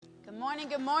morning,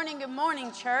 good morning, good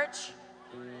morning, church.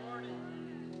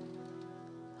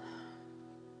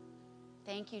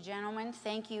 Thank you, gentlemen.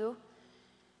 Thank you.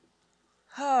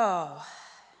 Oh,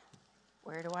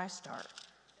 where do I start?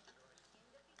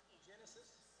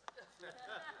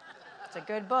 It's a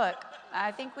good book.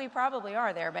 I think we probably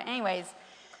are there. But anyways,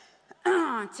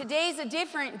 today's a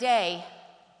different day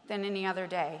than any other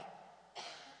day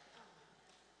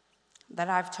that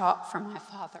I've taught from my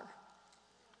Father.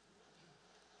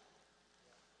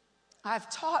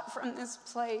 I've taught from this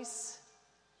place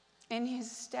in his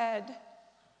stead.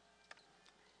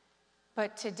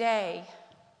 But today,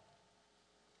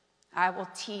 I will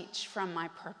teach from my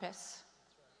purpose.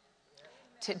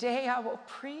 Today, I will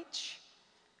preach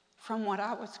from what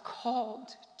I was called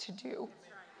to do.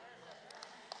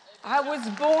 I was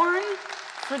born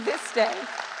for this day.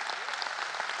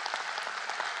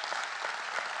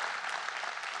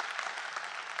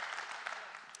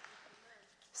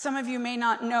 Some of you may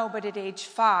not know, but at age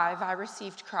 5, I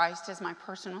received Christ as my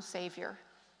personal Savior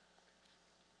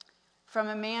from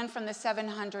a man from the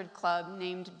 700 Club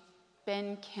named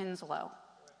Ben Kinslow.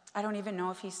 I don't even know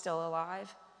if he's still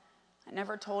alive. I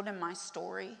never told him my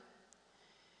story.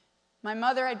 My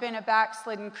mother had been a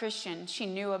backslidden Christian. She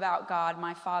knew about God.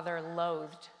 My father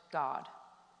loathed God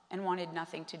and wanted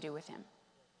nothing to do with him.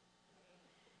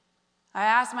 I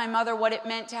asked my mother what it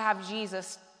meant to have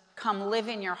Jesus come live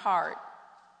in your heart.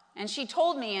 And she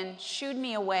told me and shooed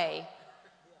me away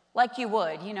like you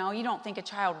would. You know, you don't think a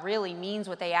child really means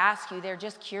what they ask you. They're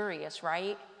just curious,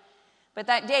 right? But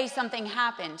that day, something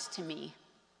happened to me.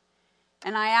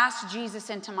 And I asked Jesus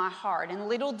into my heart. And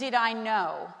little did I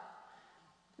know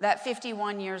that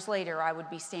 51 years later, I would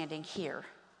be standing here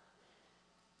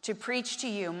to preach to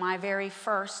you my very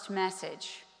first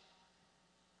message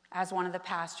as one of the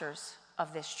pastors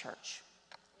of this church.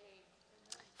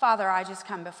 Father, I just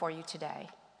come before you today.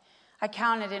 I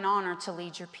count it an honor to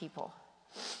lead your people.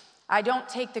 I don't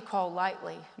take the call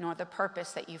lightly, nor the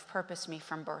purpose that you've purposed me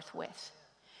from birth with.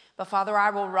 But Father,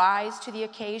 I will rise to the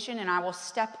occasion and I will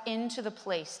step into the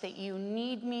place that you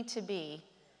need me to be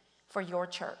for your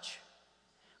church,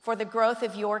 for the growth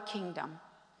of your kingdom.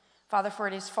 Father, for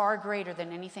it is far greater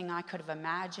than anything I could have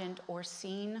imagined or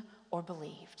seen or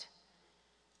believed.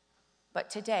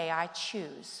 But today I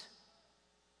choose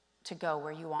to go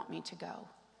where you want me to go.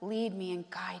 Lead me and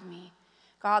guide me.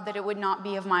 God, that it would not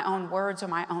be of my own words or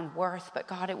my own worth, but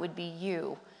God, it would be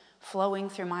you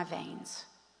flowing through my veins.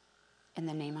 In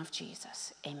the name of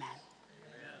Jesus, amen.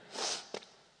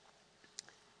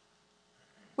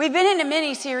 We've been in a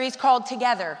mini-series called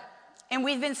Together, and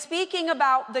we've been speaking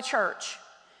about the church.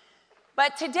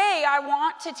 But today I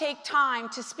want to take time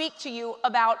to speak to you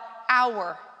about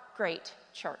our great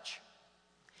church.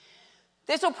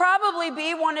 This will probably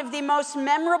be one of the most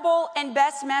memorable and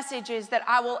best messages that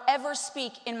I will ever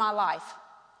speak in my life,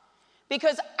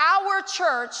 because our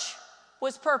church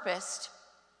was purposed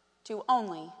to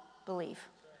only believe.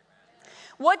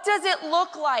 What does it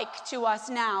look like to us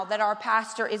now that our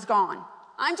pastor is gone?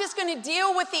 I'm just going to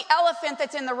deal with the elephant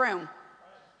that's in the room.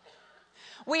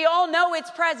 We all know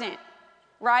it's present,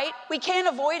 right? We can't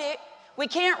avoid it. We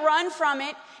can't run from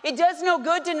it. It does no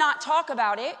good to not talk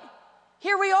about it.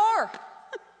 Here we are.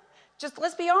 Just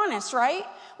let's be honest, right?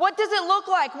 What does it look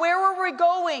like? Where are we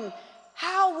going?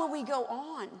 How will we go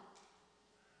on?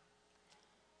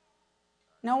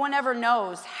 No one ever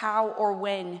knows how or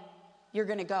when you're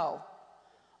going to go.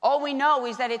 All we know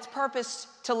is that it's purposed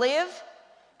to live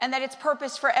and that it's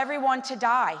purposed for everyone to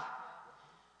die.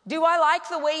 Do I like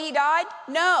the way he died?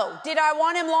 No. Did I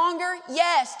want him longer?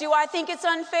 Yes. Do I think it's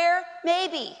unfair?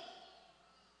 Maybe.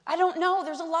 I don't know.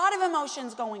 There's a lot of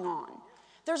emotions going on.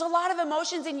 There's a lot of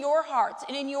emotions in your hearts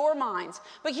and in your minds.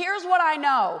 But here's what I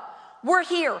know. We're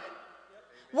here.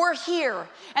 We're here.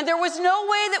 And there was no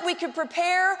way that we could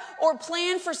prepare or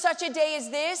plan for such a day as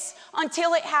this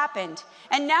until it happened.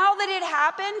 And now that it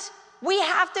happened, we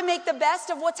have to make the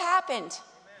best of what's happened.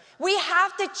 We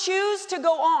have to choose to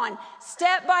go on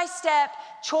step by step,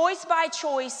 choice by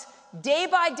choice, day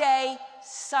by day,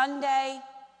 Sunday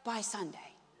by Sunday.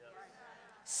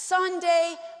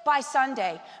 Sunday by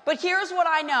Sunday. But here's what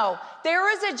I know. There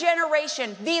is a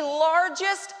generation, the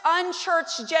largest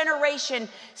unchurched generation,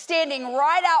 standing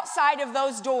right outside of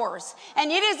those doors.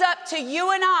 And it is up to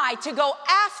you and I to go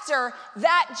after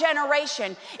that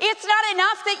generation. It's not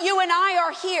enough that you and I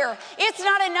are here. It's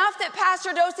not enough that Pastor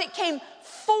Dosick came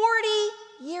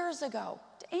 40 years ago.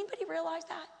 Did anybody realize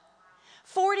that?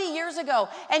 40 years ago.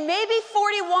 And maybe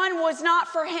 41 was not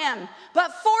for him,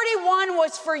 but 41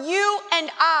 was for you and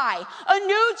I. A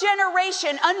new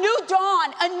generation, a new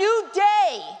dawn, a new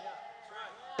day.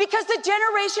 Because the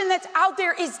generation that's out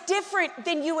there is different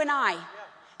than you and I.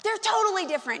 They're totally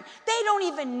different. They don't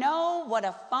even know what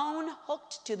a phone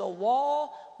hooked to the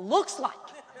wall looks like.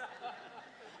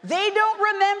 They don't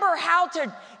remember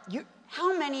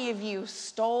how many of you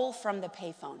stole from the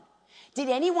payphone? Did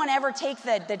anyone ever take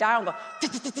the dial and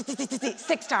go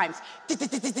 6 times,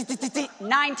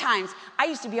 9 times? I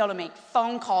used to be able to make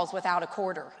phone calls without a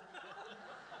quarter.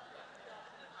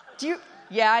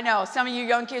 Yeah, I know. Some of you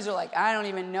young kids are like, I don't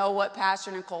even know what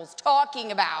Pastor Nicole's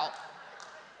talking about.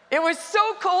 It was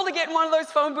so cool to get in one of those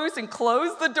phone booths and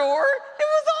close the door. It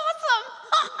was awesome.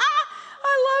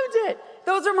 I loved it.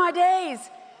 Those are my days.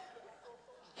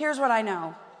 Here's what I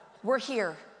know. We're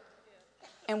here,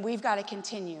 and we've got to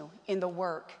continue in the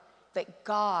work that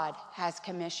God has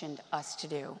commissioned us to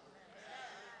do.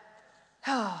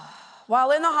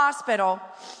 While in the hospital,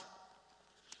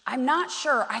 I'm not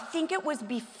sure. I think it was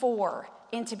before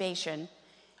intubation.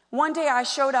 One day I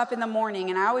showed up in the morning,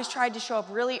 and I always tried to show up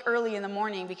really early in the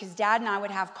morning because Dad and I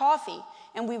would have coffee,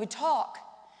 and we would talk.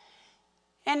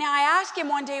 And I asked him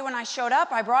one day when I showed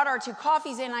up, I brought our 2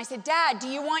 coffees in, and I said, Dad, do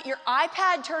you want your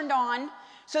iPad turned on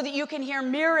so that you can hear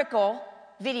miracle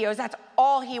videos? That's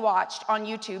all he watched on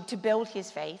YouTube to build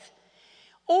his faith.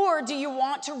 Or do you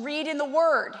want to read in the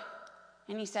Word?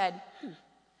 And he said,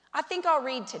 I think I'll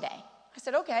read today. I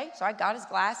said, okay. So I got his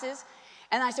glasses,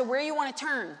 and I said, where do you want to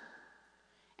turn?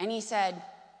 And he said,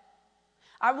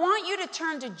 I want you to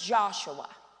turn to Joshua.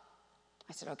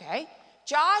 I said, okay.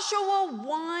 Joshua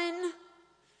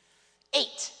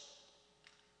 1:8.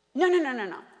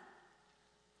 No.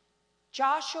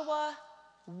 Joshua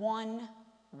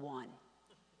 1:1.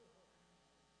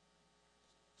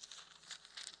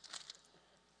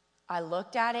 I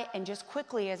looked at it, and just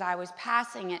quickly as I was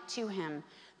passing it to him,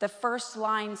 the first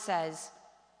line says,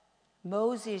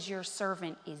 Moses, your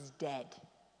servant, is dead.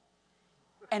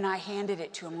 And I handed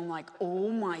it to him. I'm like, oh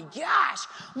my gosh,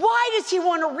 why does he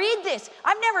want to read this?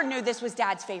 I've never knew this was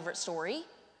Dad's favorite story.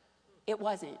 It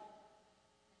wasn't.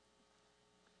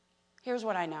 Here's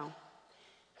what I know.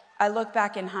 I look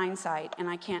back in hindsight, and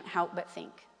I can't help but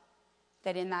think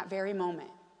that in that very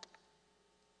moment,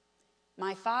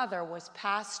 my father was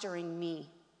pastoring me,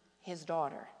 his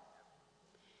daughter,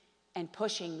 and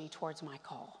pushing me towards my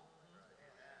call.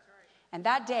 And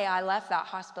that day I left that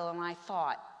hospital, and I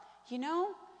thought,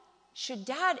 should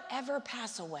Dad ever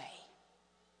pass away,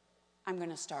 I'm going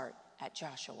to start at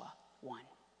Joshua 1:1.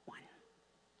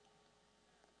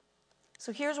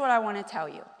 So here's what I want to tell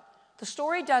you. The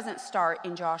story doesn't start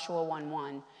in Joshua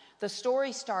 1:1. The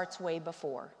story starts way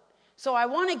before. So I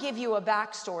want to give you a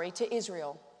backstory to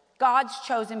Israel, God's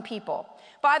chosen people.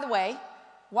 By the way,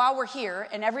 while we're here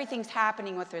and everything's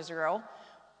happening with Israel,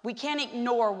 we can't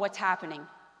ignore what's happening.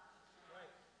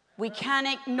 We can't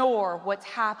ignore what's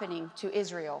happening to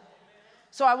Israel.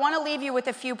 So I want to leave you with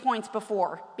a few points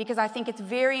before, because I think it's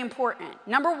very important.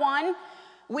 Number 1,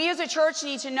 we as a church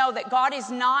need to know that God is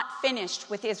not finished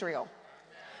with Israel.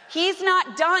 He's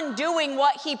not done doing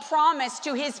what he promised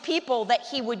to his people that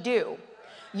he would do.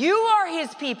 You are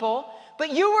his people,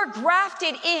 but you were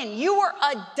grafted in. You were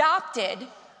adopted,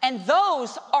 and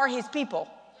those are his people.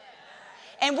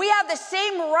 And we have the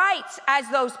same rights as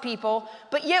those people,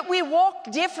 but yet we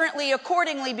walk differently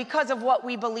accordingly because of what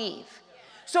we believe.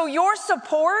 So your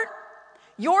support,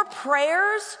 your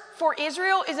prayers for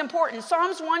Israel is important.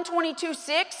 Psalms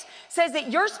 122:6 says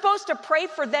that you're supposed to pray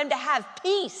for them to have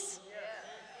peace.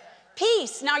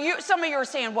 Peace. Now, some of you are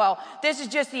saying, well, this is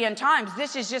just the end times.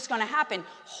 This is just going to happen.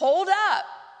 Hold up.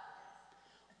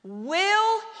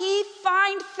 Will he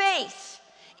find faith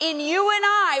in you and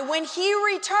I when he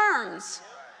returns?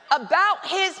 About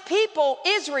his people,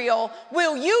 Israel,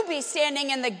 will you be standing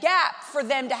in the gap for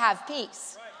them to have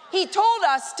peace? He told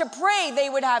us to pray they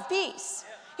would have peace.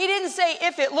 He didn't say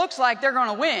if it looks like they're going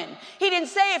to win. He didn't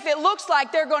say if it looks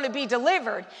like they're going to be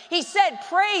delivered. He said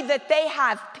pray that they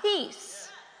have peace.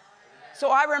 So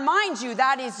I remind you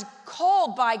that is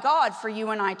called by God for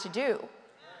you and I to do.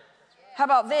 How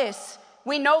about this?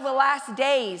 We know the last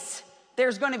days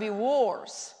there's going to be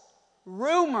wars,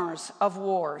 rumors of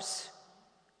wars.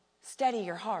 Steady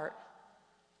your heart.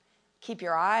 Keep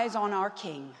your eyes on our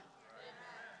King.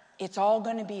 It's all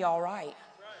going to be all right.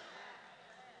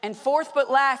 And fourth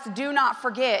but last, do not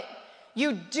forget,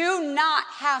 you do not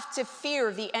have to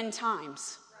fear the end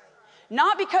times.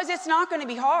 Not because it's not going to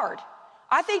be hard.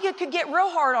 I think it could get real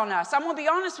hard on us. I'm going to be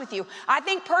honest with you. I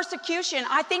think persecution,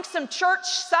 I think some church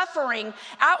suffering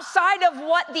outside of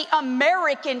what the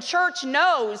American church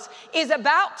knows is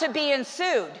about to be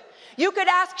ensued. You could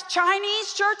ask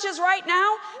Chinese churches right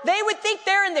now, they would think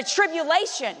they're in the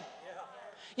tribulation.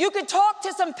 You could talk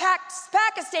to some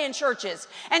Pakistan churches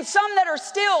and some that are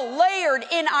still layered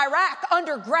in Iraq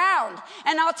underground.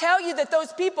 And I'll tell you that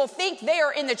those people think they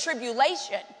are in the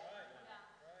tribulation.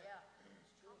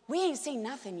 We ain't seen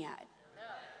nothing yet.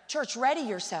 Church, ready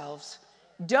yourselves.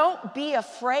 Don't be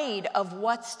afraid of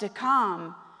what's to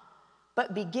come,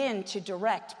 but begin to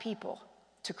direct people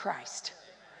to Christ.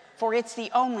 For it's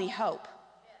the only hope.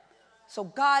 So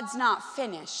God's not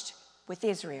finished with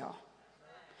Israel.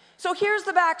 So here's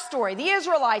the backstory. The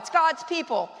Israelites, God's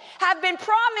people, have been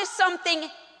promised something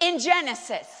in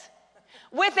Genesis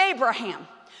with Abraham.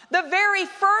 The very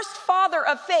first father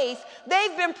of faith,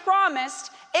 they've been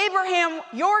promised, Abraham,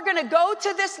 you're going to go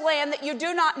to this land that you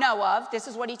do not know of. This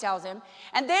is what he tells him.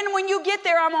 And then when you get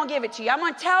there, I'm going to give it to you. I'm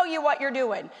going to tell you what you're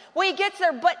doing. Well, he gets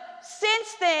there, but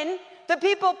since then, the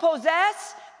people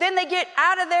possess, then they get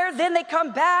out of there, then they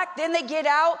come back, then they get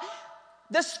out.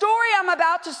 The story I'm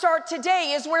about to start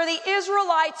today is where the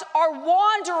Israelites are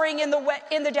wandering in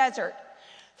the desert.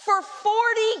 For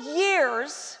 40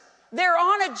 years, they're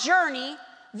on a journey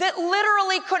that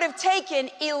literally could have taken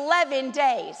 11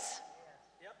 days.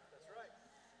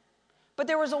 But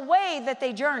there was a way that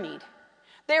they journeyed.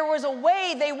 There was a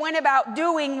way they went about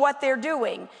doing what they're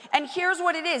doing. And here's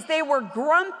what it is. They were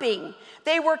grumping.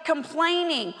 They were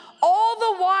complaining. All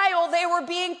the while they were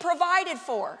being provided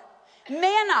for.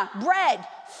 Manna, bread,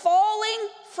 falling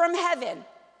from heaven.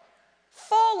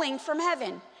 Falling from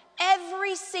heaven.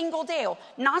 Every single day.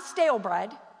 Not stale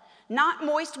bread. Not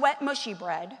moist, wet, mushy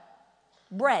bread.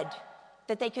 Bread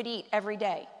that they could eat every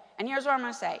day. And here's what I'm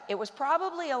going to say. It was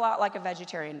probably a lot like a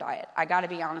vegetarian diet. I got to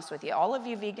be honest with you. All of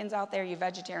you vegans out there, you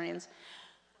vegetarians,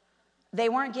 they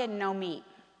weren't getting no meat.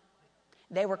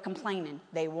 They were complaining.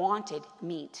 They wanted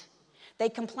meat. They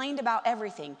complained about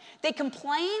everything. They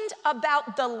complained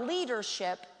about the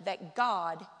leadership that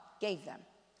God gave them.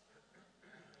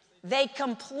 They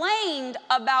complained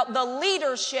about the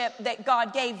leadership that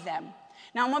God gave them.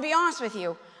 Now, I'm going to be honest with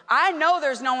you. I know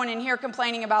there's no one in here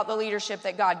complaining about the leadership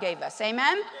that God gave us.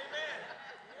 Amen?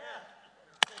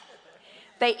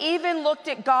 They even looked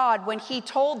at God when he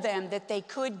told them that they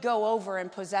could go over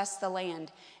and possess the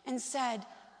land and said,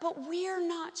 but we're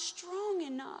not strong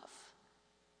enough.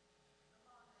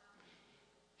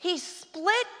 He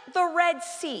split the Red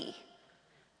Sea,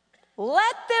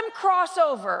 let them cross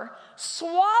over,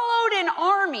 swallowed an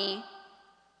army,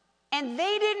 and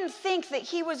they didn't think that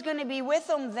he was going to be with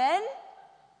them then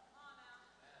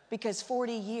because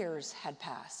 40 years had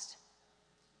passed.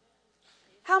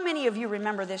 How many of you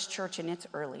remember this church in its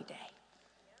early day?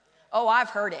 Oh, I've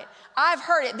heard it. I've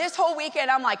heard it. This whole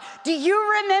weekend, I'm like, do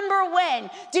you remember when?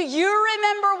 Do you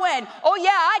remember when? Oh, yeah,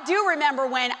 I do remember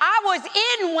when. I was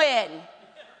in when.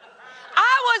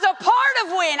 I was a part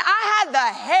of when. I had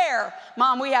the hair.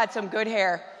 Mom, we had some good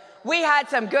hair. We had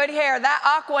some good hair.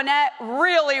 That Aquanet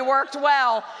really worked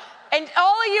well. And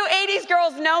all of you 80s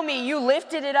girls know me. You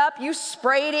lifted it up, you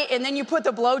sprayed it, and then you put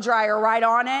the blow dryer right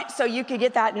on it so you could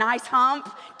get that nice hump.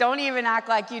 Don't even act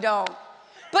like you don't.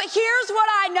 But here's what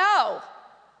I know.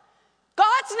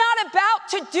 God's not about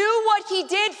to do what he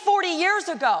did 40 years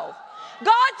ago.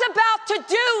 God's about to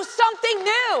do something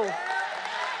new.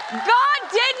 God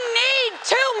didn't need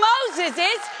two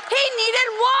Moseses. He needed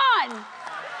one.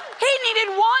 He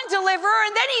needed one deliverer,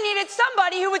 and then he needed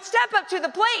somebody who would step up to the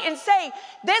plate and say,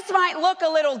 this might look a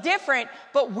little different,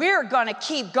 but we're going to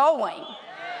keep going.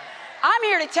 I'm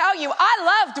here to tell you,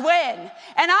 I loved when,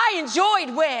 and I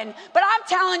enjoyed when, but I'm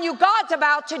telling you, God's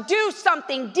about to do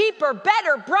something deeper,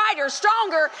 better, brighter,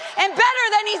 stronger, and better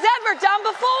than he's ever done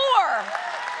before.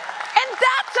 And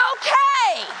that's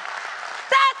okay.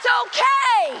 That's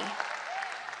okay.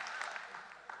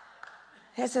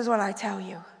 This is what I tell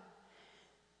you.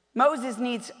 Moses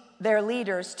needs their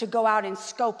leaders to go out and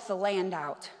scope the land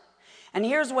out. And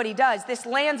here's what he does. This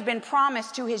land's been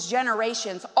promised to his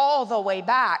generations all the way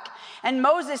back. And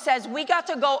Moses says, we got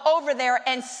to go over there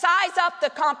and size up the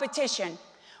competition.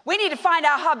 We need to find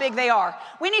out how big they are.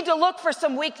 We need to look for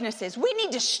some weaknesses. We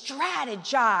need to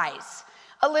strategize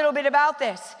a little bit about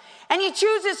this. And he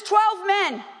chooses 12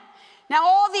 men. Now,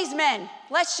 all these men,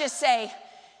 let's just say,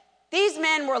 these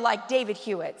men were like David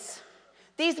Hewitts.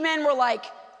 These men were like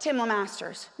Tim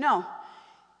LeMasters. No,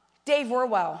 Dave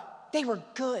Worwell. They were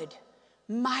good,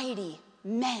 mighty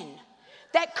men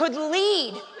that could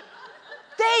lead.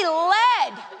 They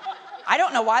led. I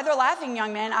don't know why they're laughing,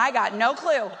 young men. I got no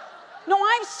clue. No,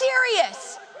 I'm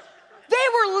serious. They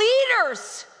were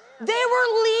leaders. They were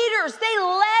leaders. They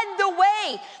led the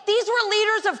way. These were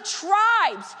leaders of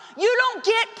tribes. You don't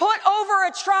get put over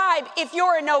a tribe if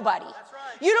you're a nobody.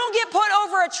 You don't get put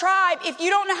over a tribe if you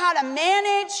don't know how to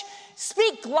manage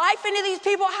speak life into these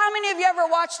people. How many of you ever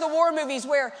watched the war movies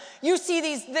where you see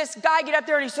this guy get up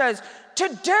there and he says,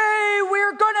 today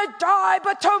we're going to die,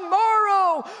 but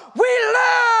tomorrow we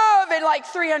live, and like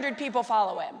 300 people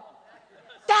follow him.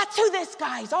 That's who these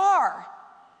guys are.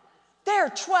 They're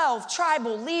 12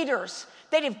 tribal leaders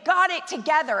that have got it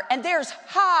together, and there's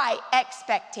high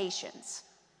expectations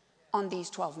on these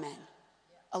 12 men.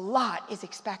 A lot is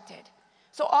expected.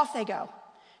 So off they go.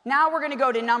 Now we're going to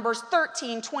go to Numbers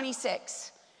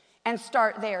 13:26 and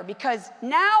start there, because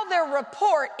now their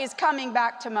report is coming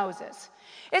back to Moses.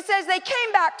 It says they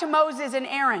came back to Moses and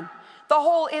Aaron, the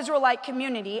whole Israelite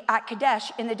community at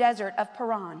Kadesh in the desert of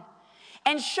Paran,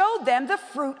 and showed them the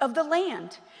fruit of the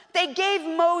land. They gave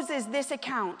Moses this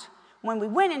account. When we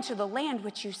went into the land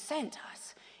which you sent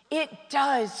us, it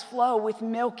does flow with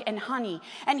milk and honey.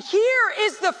 And here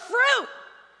is the fruit.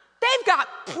 They've got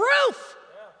proof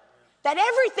that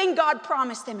everything God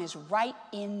promised them is right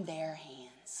in their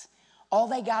hands. All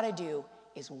they got to do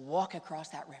is walk across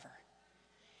that river.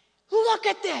 Look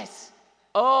at this.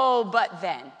 Oh, but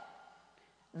then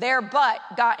their butt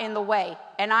got in the way.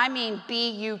 And I mean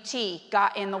B-U-T,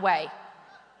 got in the way.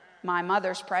 My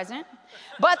mother's present.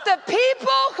 But the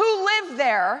people who live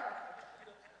there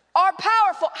are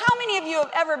powerful. How many of you have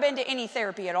ever been to any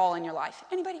therapy at all in your life?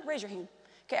 Anybody? Raise your hand.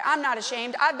 Okay, I'm not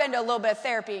ashamed. I've been to a little bit of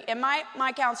therapy. And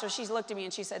my counselor, she's looked at me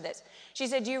and she said this. She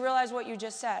said, do you realize what you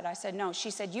just said? I said, no. She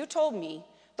said, you told me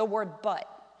the word but.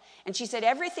 And she said,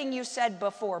 everything you said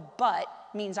before but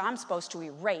means I'm supposed to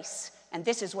erase. And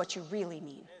this is what you really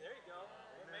mean. Hey, there you go.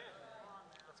 Amen.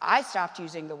 I stopped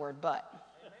using the word but.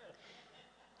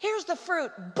 Here's the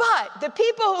fruit. But the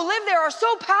people who live there are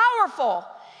so powerful,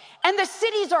 and the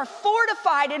cities are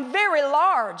fortified and very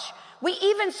large. We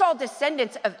even saw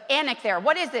descendants of Anak there.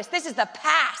 What is this? This is the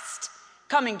past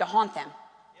coming to haunt them.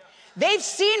 They've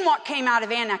seen what came out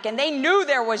of Anak, and they knew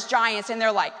there was giants, and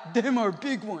they're like, them are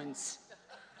big ones.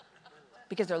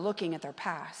 Because they're looking at their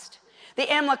past.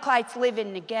 The Amalekites live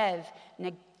in Negev,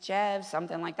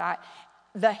 something like that.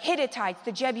 The Hittites,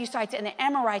 the Jebusites, and the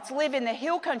Amorites live in the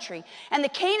hill country, and the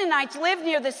Canaanites live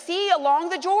near the sea along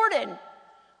the Jordan.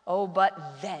 Oh, but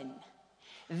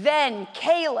then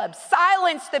Caleb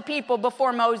silenced the people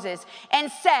before Moses and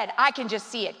said, I can just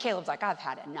see it. Caleb's like, I've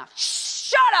had enough.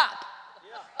 Shut up.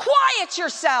 Yeah. Quiet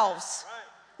yourselves.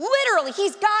 Right. Literally,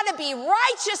 he's got to be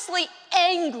righteously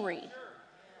angry.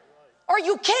 Are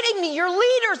you kidding me? You're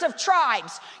leaders of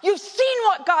tribes. You've seen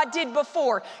what God did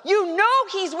before. You know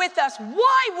he's with us.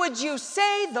 Why would you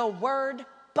say the word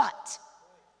but?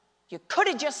 You could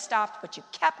have just stopped, but you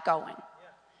kept going.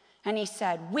 And he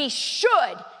said, we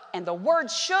should, and the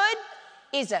word should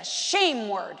is a shame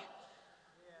word.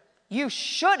 You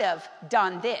should have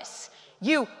done this.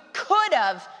 You could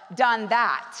have done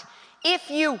that. If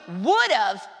you would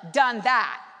have done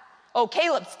that. Oh,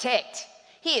 Caleb's ticked.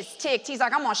 He is ticked. He's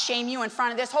like, I'm going to shame you in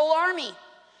front of this whole army.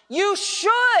 You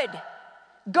should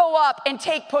go up and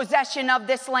take possession of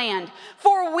this land,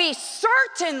 for we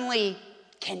certainly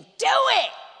can do it.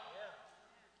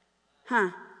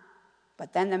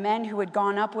 But then the men who had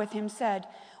gone up with him said,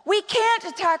 we can't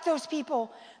attack those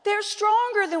people. They're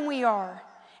stronger than we are.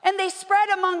 And they spread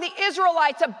among the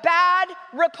Israelites a bad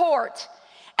report.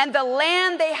 And the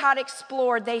land they had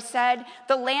explored, they said,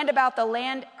 the land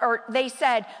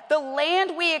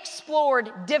we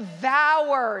explored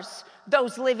devours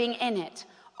those living in it.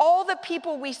 All the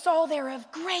people we saw there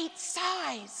of great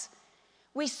size.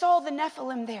 We saw the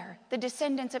Nephilim there, the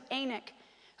descendants of Anak,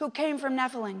 who came from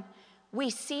Nephilim. We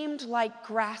seemed like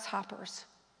grasshoppers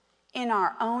in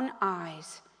our own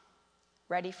eyes.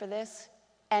 Ready for this?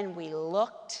 And we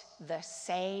looked the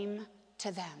same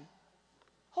to them.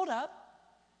 Hold up.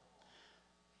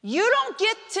 You don't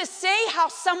get to say how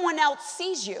someone else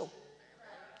sees you.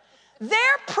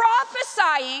 They're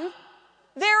prophesying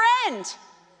their end.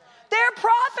 They're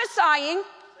prophesying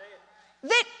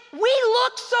that we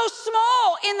look so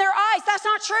small in their eyes. That's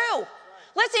not true.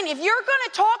 Listen, if you're going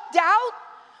to talk doubt,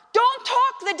 don't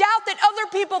talk the doubt that other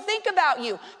people think about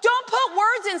you. Don't put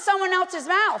words in someone else's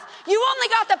mouth. You only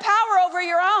got the power over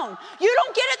your own. You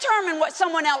don't get to determine what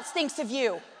someone else thinks of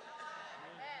you.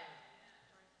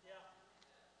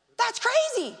 That's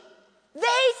crazy.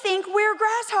 They think we're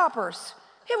grasshoppers.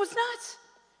 It was nuts.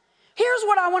 Here's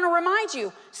what I want to remind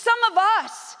you. Some of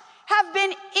us have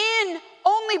been in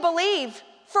Only Believe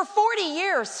for 40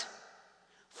 years.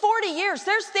 40 years.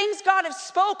 There's things God has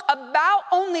spoke about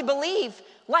Only Believe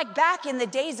like back in the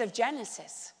days of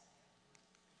Genesis.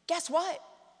 Guess what?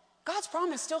 God's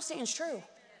promise still stands true.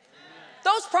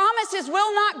 Those promises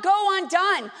will not go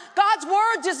undone. God's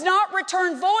word does not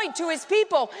return void to his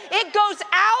people. It goes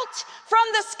out from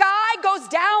the sky, goes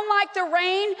down like the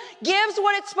rain, gives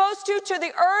what it's supposed to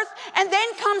the earth, and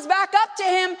then comes back up to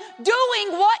him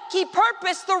doing what he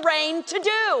purposed the rain to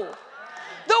do.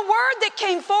 The word that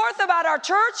came forth about our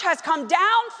church has come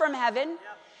down from heaven.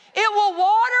 It will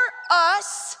water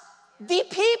us, the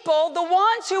people, the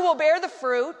ones who will bear the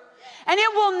fruit, and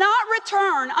it will not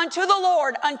return unto the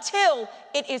Lord until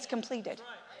it is completed.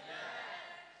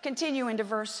 Continue into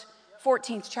verse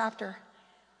 14th chapter.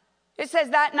 It says,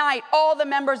 that night all the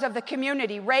members of the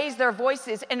community raised their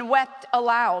voices and wept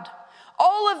aloud.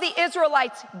 All of the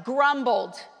Israelites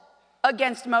grumbled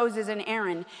against Moses and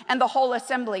Aaron and the whole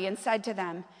assembly and said to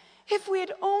them, if we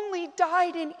had only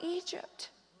died in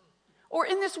Egypt or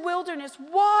in this wilderness,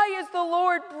 why is the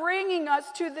Lord bringing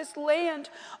us to this land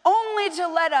only to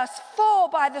let us fall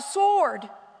by the sword?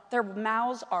 Their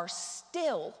mouths are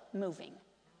still moving,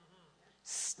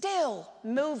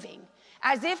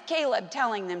 as if Caleb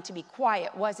telling them to be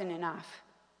quiet wasn't enough.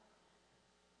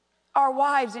 Our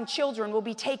wives and children will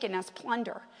be taken as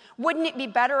plunder. Wouldn't it be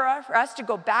better for us to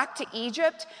go back to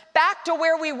Egypt, back to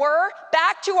where we were,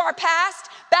 back to our past,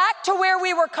 back to where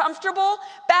we were comfortable,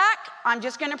 back, I'm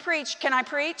just going to preach. Can I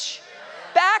preach?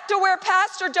 Back to where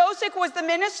Pastor Dosick was the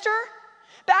minister,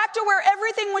 back to where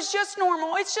everything was just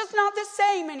normal. It's just not the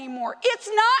same anymore. It's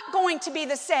not going to be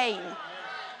the same.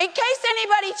 In case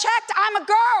anybody checked, I'm a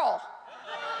girl.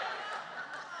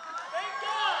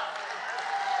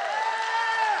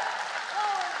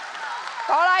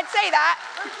 Thought I'd say that.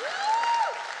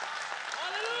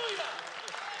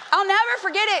 I'll never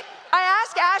forget it. I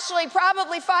asked Ashley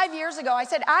probably 5 years ago. I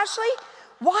said, Ashley,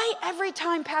 why every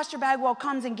time Pastor Bagwell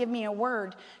comes and give me a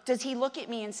word, does he look at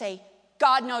me and say,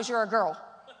 God knows you're a girl?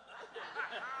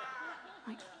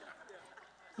 Like,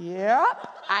 yep,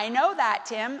 I know that,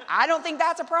 Tim. I don't think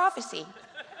that's a prophecy.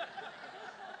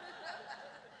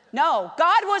 No,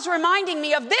 God was reminding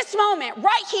me of this moment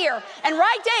right here and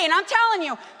right day. And I'm telling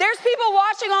you, there's people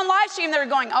watching on live stream that are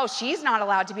going, oh, she's not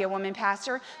allowed to be a woman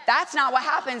pastor. That's not what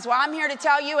happens. Well, I'm here to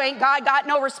tell you, ain't God got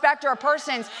no respecter of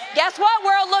persons. Guess what,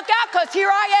 world? Look out, because here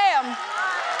I am.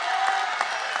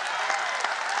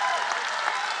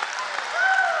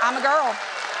 I'm a girl.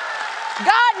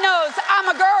 God knows I'm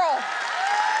a girl.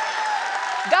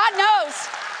 God knows.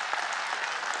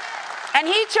 And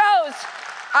he chose.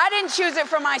 I didn't choose it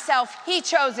for myself. He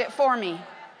chose it for me.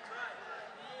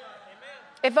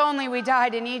 If only we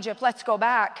died in Egypt, let's go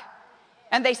back.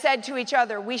 And they said to each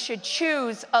other, we should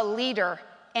choose a leader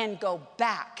and go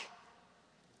back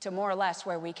to more or less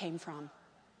where we came from.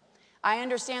 I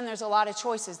understand there's a lot of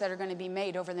choices that are going to be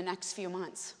made over the next few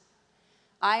months.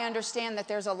 I understand that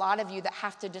there's a lot of you that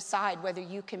have to decide whether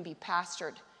you can be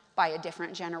pastored by a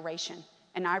different generation.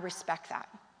 And I respect that.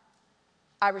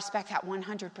 I respect that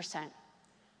 100%.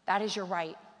 That is your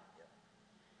right.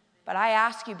 But I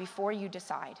ask you before you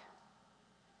decide,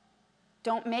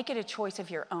 don't make it a choice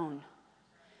of your own,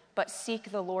 but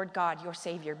seek the Lord God, your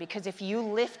Savior. Because if you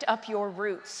lift up your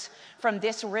roots from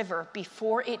this river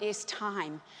before it is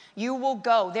time, you will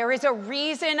go. There is a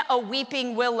reason a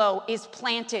weeping willow is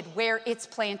planted where it's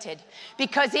planted,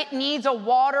 because it needs a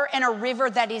water and a river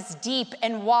that is deep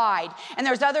and wide. And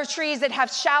there's other trees that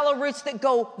have shallow roots that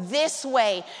go this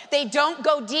way. They don't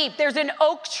go deep. There's an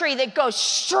oak tree that goes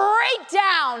straight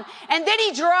down, and then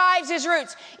he drives his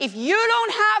roots. If you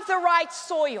don't have the right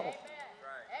soil,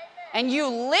 and you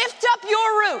lift up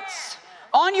your roots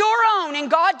on your own, and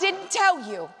God didn't tell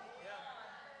you,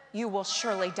 you will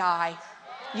surely die.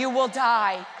 You will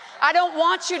die. I don't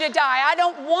want you to die. I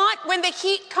don't want when the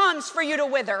heat comes for you to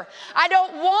wither. I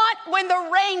don't want when the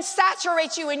rain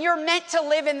saturates you and you're meant to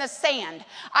live in the sand.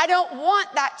 I don't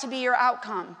want that to be your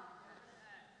outcome.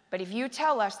 But if you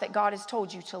tell us that God has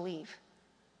told you to leave,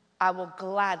 I will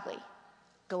gladly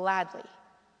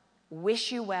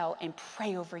wish you well and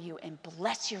pray over you and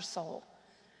bless your soul,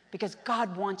 because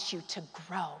God wants you to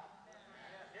grow.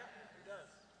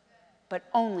 But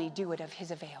only do it of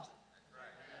his avail.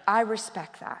 I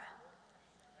respect that.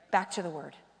 Back to the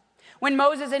word. When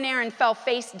Moses and Aaron fell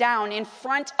face down in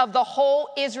front of the whole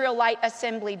Israelite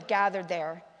assembly gathered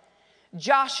there,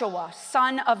 Joshua,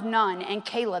 son of Nun, and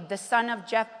Caleb, the son of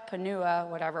Jephunneh,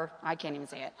 whatever, I can't even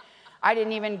say it. I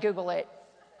didn't even Google it.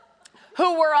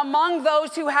 Who were among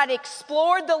those who had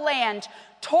explored the land,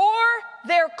 tore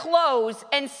their clothes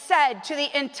and said to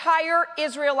the entire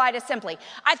Israelite assembly,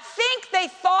 I think they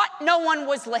thought no one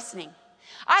was listening.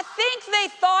 I think they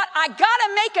thought, I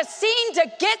gotta make a scene to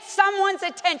get someone's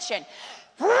attention.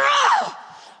 Would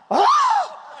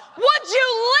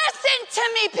you listen to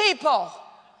me, people?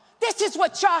 This is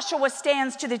what Joshua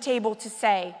stands to the table to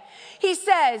say. He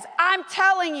says, I'm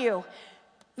telling you,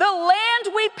 the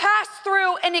land we passed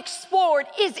through and explored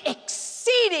is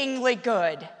exceedingly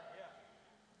good.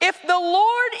 If the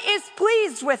Lord is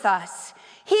pleased with us,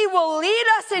 he will lead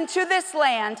us into this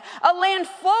land, a land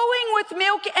flowing with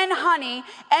milk and honey,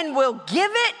 and will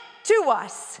give it to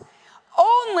us.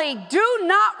 Only do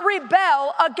not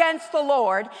rebel against the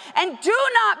Lord, and do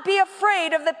not be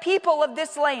afraid of the people of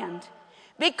this land,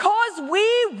 because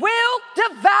we will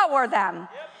devour them.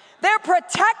 Their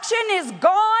protection is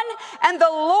gone, and the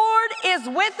Lord is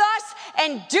with us,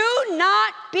 and do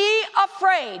not be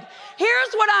afraid.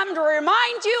 Here's what I'm to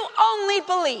remind you, only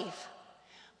believe.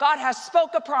 God has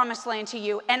spoke a promised land to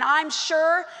you, and I'm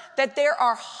sure that there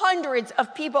are hundreds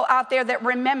of people out there that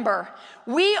remember.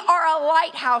 We are a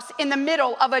lighthouse in the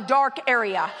middle of a dark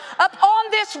area. Up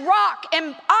on this rock,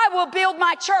 and I will build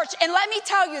my church. And let me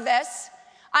tell you this,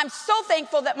 I'm so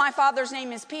thankful that my father's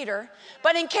name is Peter,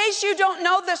 but in case you don't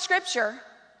know the scripture,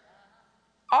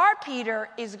 our Peter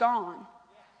is gone.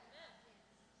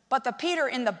 But the Peter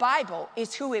in the Bible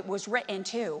is who it was written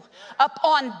to.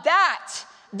 Upon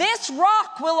this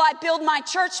rock will I build my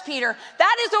church, Peter.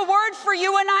 That is a word for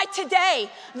you and I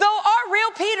today. Though our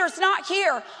real Peter's not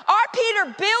here, our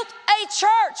Peter built a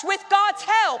church with God's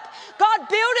help. God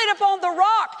built it upon the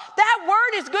rock. That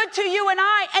word is good to you and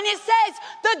I. And it says,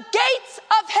 the gates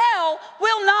of hell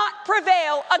will not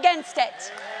prevail against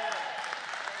it.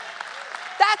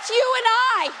 That's you and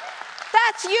I.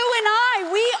 That's you and I.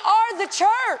 We are the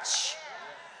church.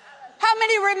 How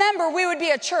many remember we would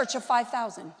be a church of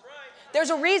 5,000? There's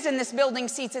a reason this building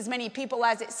seats as many people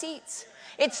as it seats.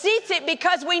 It seats it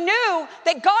because we knew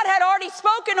that God had already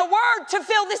spoken a word to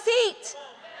fill the seat.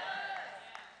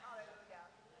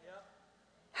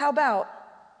 How about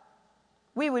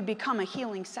we would become a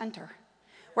healing center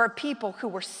where people who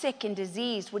were sick and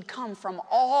diseased would come from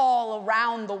all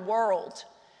around the world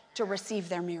to receive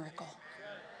their miracle?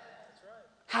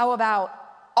 How about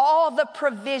all the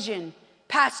provision,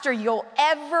 Pastor, you'll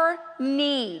ever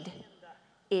need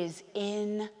is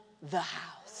in the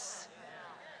house?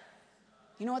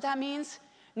 You know what that means?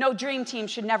 No dream team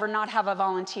should never not have a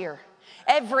volunteer.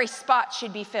 Every spot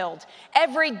should be filled.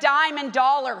 Every dime and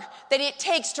dollar that it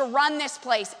takes to run this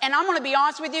place, and I'm going to be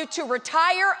honest with you, to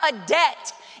retire a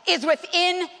debt is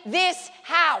within this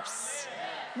house.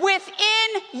 Within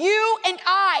you and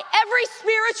I. Every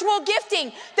spiritual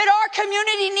gifting that our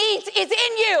community needs is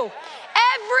in you.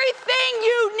 Everything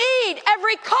you need,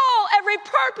 every call, every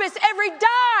purpose, every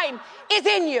dime is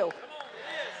in you.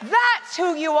 That's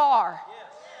who you are.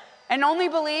 And only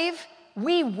believe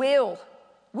we will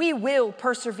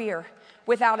persevere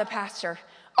without a pastor.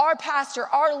 Our pastor,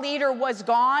 our leader was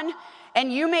gone,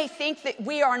 and you may think that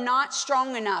we are not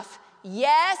strong enough.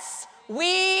 Yes,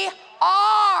 we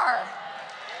are.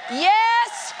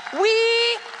 Yes,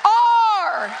 we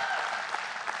are.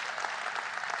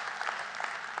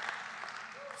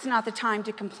 It's not the time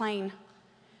to complain.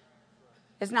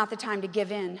 It's not the time to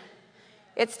give in.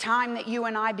 It's time that you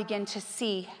and I begin to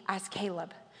see as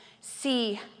Caleb,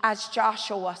 see as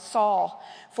Joshua saw,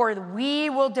 for we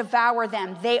will devour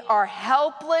them. They are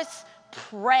helpless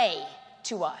prey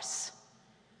to us.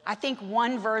 I think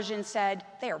one version said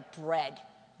they are bread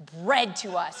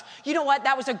to us. You know what?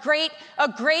 That was a great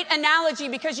analogy,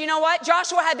 because you know what?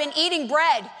 Joshua had been eating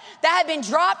bread that had been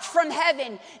dropped from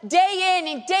heaven day in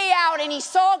and day out, and he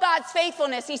saw God's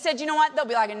faithfulness. He said, you know what? They'll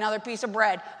be like another piece of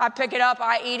bread. I pick it up,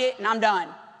 I eat it, and I'm done.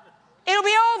 It'll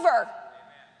be over.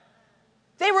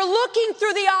 They were looking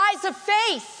through the eyes of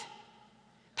faith.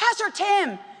 Pastor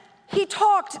Tim, he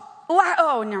talked,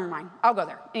 oh, never mind. I'll go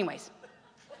there. Anyways.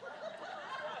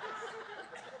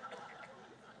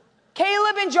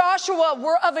 Caleb and Joshua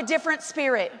were of a different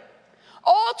spirit.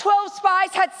 All 12 spies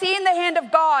had seen the hand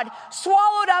of God,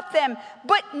 swallowed up them,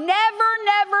 but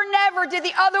never did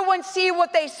the other ones see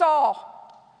what they saw.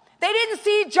 They didn't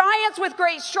see giants with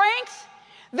great strength.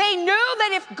 They knew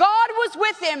that if God was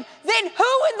with them, then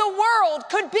who in the world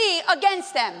could be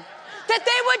against them? That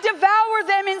they would devour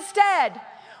them instead.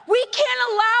 We can't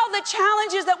allow the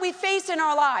challenges that we face in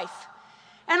our life.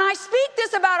 And I speak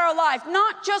this about our life,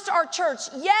 not just our church.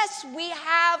 Yes, we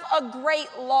have a great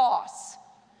loss.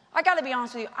 I got to be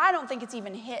honest with you, I don't think it's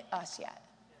even hit us yet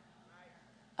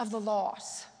of the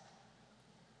loss.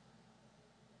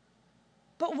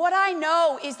 But what I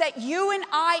know is that you and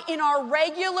I, in our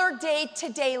regular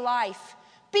day-to-day life,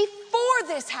 before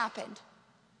this happened,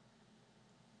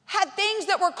 had things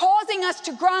that were causing us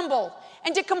to grumble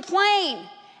and to complain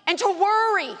and to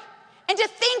worry and to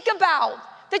think about.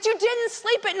 That you didn't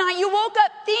sleep at night. You woke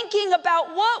up thinking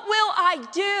about, what will I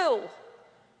do?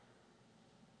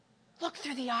 Look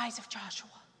through the eyes of Joshua.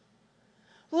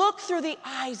 Look through the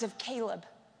eyes of Caleb.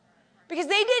 Because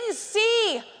they didn't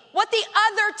see what the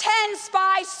other 10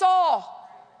 spies saw.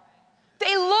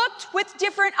 They looked with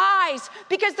different eyes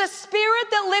because the spirit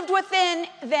that lived within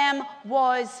them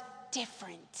was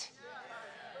different.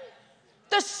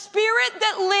 The spirit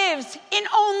that lives in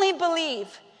only believe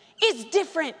is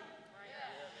different.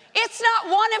 It's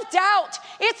not one of doubt.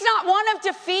 It's not one of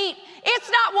defeat. It's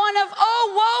not one of,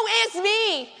 oh, woe is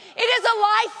me. It is a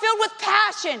life filled with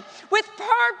passion, with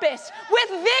purpose, with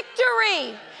victory.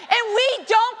 And we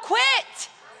don't quit.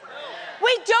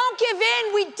 We don't give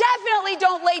in. We definitely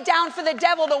don't lay down for the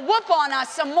devil to whoop on us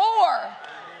some more.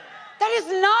 That is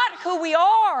not who we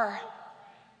are.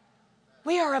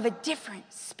 We are of a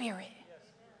different spirit.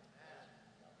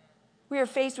 We are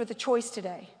faced with a choice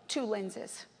today, 2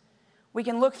 lenses. We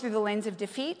can look through the lens of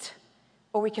defeat,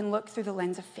 or we can look through the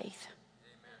lens of faith.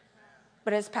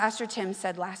 But as Pastor Tim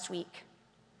said last week,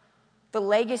 the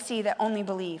legacy that only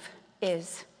believe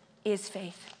is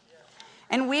faith.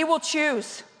 And we will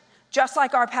choose, just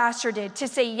like our pastor did, to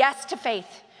say yes to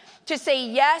faith, to say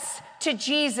yes to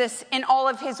Jesus in all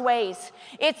of his ways.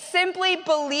 It's simply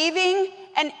believing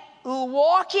and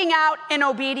walking out an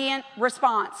obedient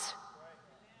response.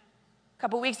 A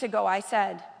couple weeks ago, I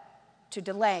said, to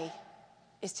delay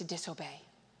is to disobey.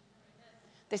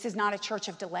 This is not a church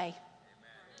of delay.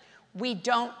 We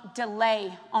don't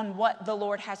delay on what the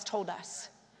Lord has told us.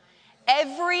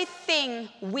 Everything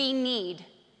we need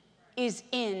is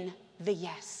in the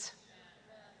yes.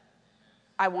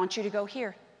 I want you to go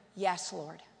here. Yes,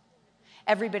 Lord.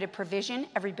 Every bit of provision,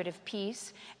 every bit of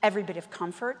peace, every bit of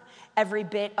comfort, every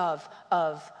bit of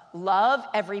love,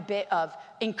 every bit of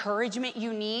encouragement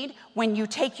you need, when you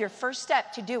take your first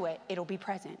step to do it, it'll be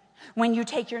present. When you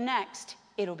take your next,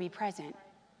 it'll be present.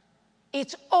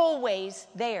 It's always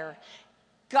there.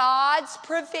 God's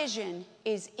provision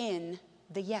is in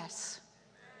the yes.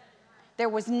 There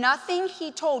was nothing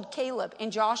he told Caleb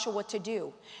and Joshua to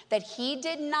do that he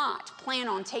did not plan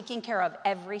on taking care of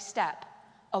every step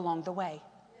along the way.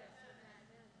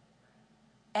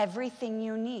 Everything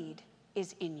you need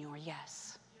is in your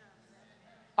yes.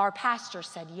 Our pastor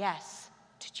said yes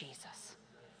to Jesus,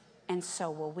 and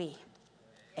so will we.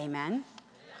 Amen?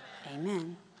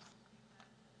 Amen.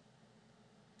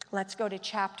 Let's go to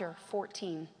chapter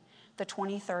 14, the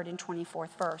 23rd and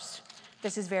 24th verse.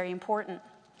 This is very important.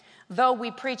 Though we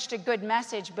preached a good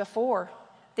message before,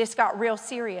 this got real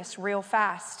serious real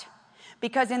fast.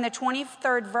 Because in the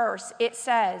 23rd verse, it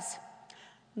says,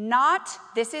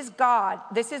 this is God,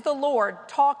 this is the Lord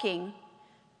talking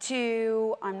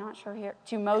to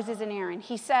Moses and Aaron.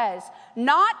 He says,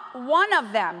 not one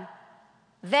of them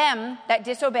that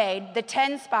disobeyed, the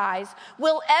 10 spies,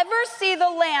 will ever see the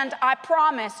land I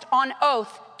promised on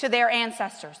oath to their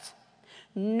ancestors.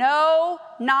 No,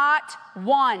 not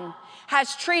one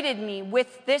has treated me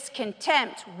with this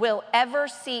contempt will ever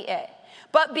see it.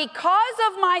 But because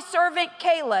of my servant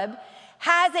Caleb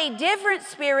has a different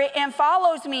spirit and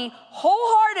follows me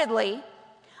wholeheartedly,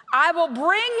 I will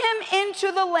bring him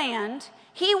into the land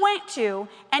he went to,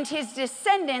 and his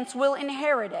descendants will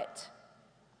inherit it.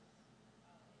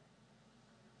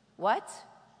 What?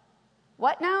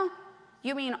 What now?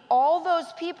 You mean all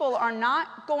those people are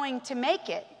not going to make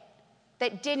it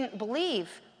that didn't believe?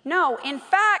 No, in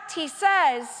fact, he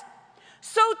says,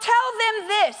 so tell them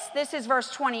this is verse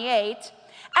 28,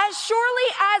 as surely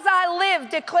as I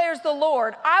live, declares the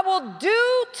Lord, I will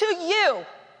do to you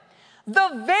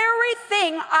the very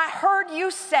thing I heard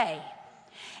you say.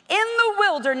 In the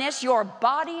wilderness, your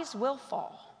bodies will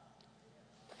fall.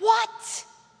 What?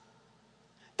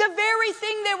 The very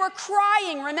thing they were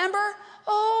crying, remember?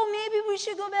 Oh, maybe we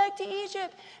should go back to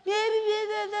Egypt. Maybe.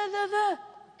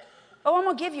 Oh, I'm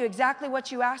going to give you exactly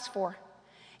what you asked for.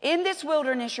 In this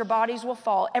wilderness, your bodies will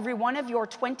fall. Every one of your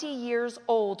 20 years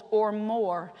old or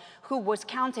more who was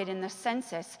counted in the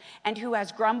census and who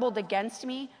has grumbled against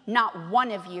me, not one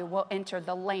of you will enter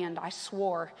the land I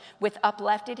swore with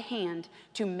uplifted hand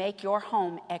to make your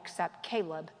home except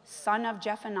Caleb, son of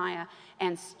Jephunneh,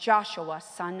 and Joshua,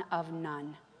 son of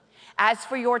Nun. As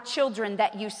for your children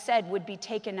that you said would be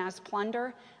taken as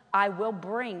plunder, I will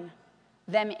bring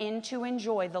them in to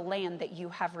enjoy the land that you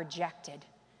have rejected.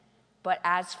 But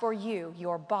as for you,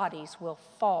 your bodies will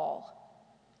fall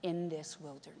in this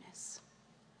wilderness.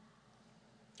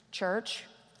 Church,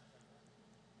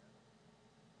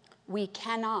 we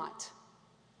cannot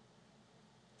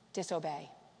disobey.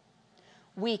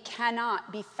 We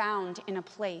cannot be found in a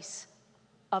place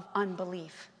of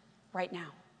unbelief right now.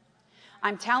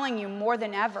 I'm telling you, more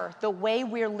than ever, the way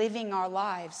we're living our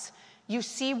lives, you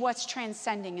see what's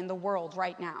transcending in the world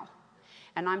right now.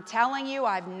 And I'm telling you,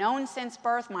 I've known since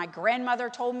birth. My grandmother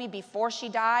told me before she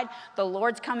died, the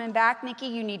Lord's coming back, Nikki.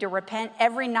 You need to repent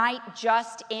every night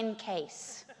just in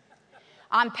case.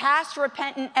 I'm past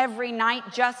repenting every night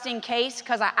just in case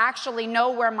because I actually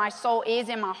know where my soul is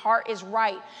and my heart is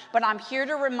right. But I'm here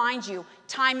to remind you,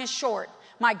 time is short.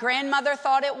 My grandmother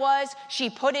thought it was. She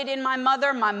put it in my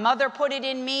mother. My mother put it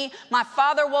in me. My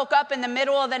father woke up in the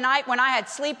middle of the night when I had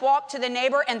sleepwalked to the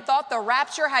neighbor and thought the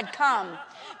rapture had come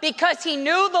because he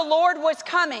knew the Lord was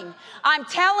coming. I'm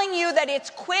telling you that it's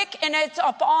quick and it's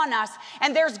upon us.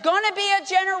 And there's going to be a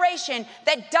generation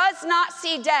that does not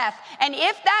see death. And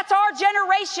if that's our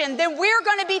generation, then we're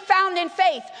going to be found in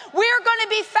faith. We're going to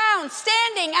be found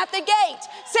standing at the gate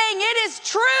saying it is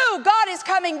true, God is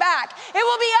coming back. It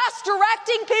will be us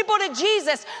directing people to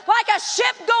Jesus. Like a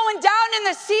ship going down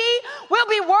in the sea, we'll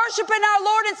be worshiping our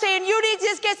Lord and saying, you need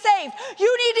to get saved. You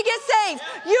need to get saved.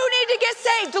 You need to get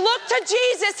saved. Look to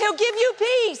Jesus. He'll give you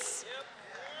peace.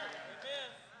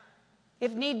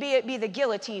 If need be, it be the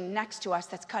guillotine next to us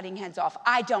that's cutting heads off.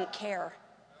 I don't care.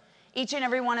 Each and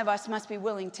every one of us must be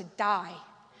willing to die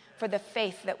for the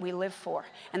faith that we live for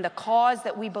and the cause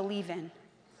that we believe in.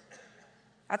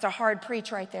 That's a hard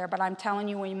preach right there, but I'm telling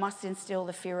you, we must instill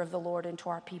the fear of the Lord into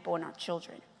our people and our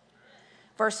children.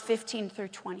 Verse 15 through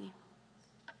 20.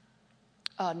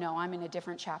 Oh, no, I'm in a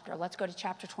different chapter. Let's go to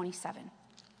chapter 27.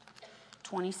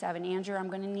 27. Andrew, I'm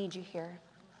going to need you here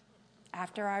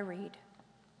after I read.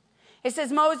 It says,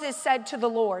 Moses said to the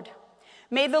Lord,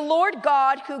 may the Lord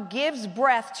God who gives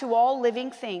breath to all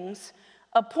living things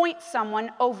appoint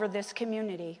someone over this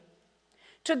community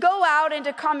to go out and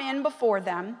to come in before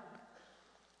them,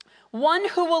 one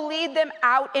who will lead them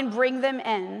out and bring them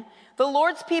in. The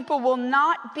Lord's people will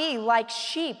not be like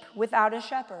sheep without a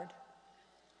shepherd.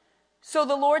 So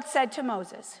the Lord said to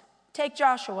Moses, take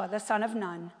Joshua, the son of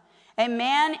Nun, a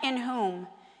man in whom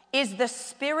is the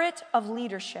spirit of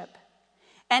leadership,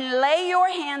 and lay your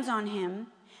hands on him.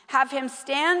 Have him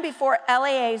stand before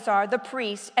Eleazar the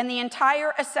priest and the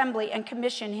entire assembly and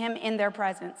commission him in their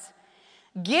presence.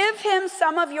 Give him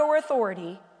some of your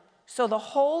authority so the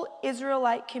whole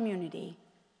Israelite community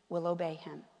will obey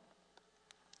him.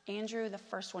 Andrew, the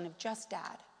first one of just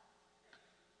Dad.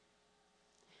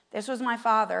 This was my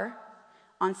father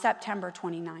on September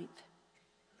 29th.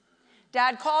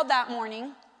 Dad called that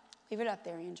morning. Leave it up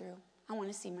there, Andrew. I want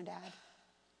to see my dad.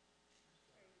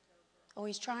 Oh,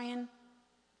 he's trying?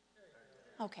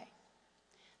 Okay.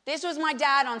 This was my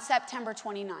dad on September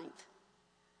 29th.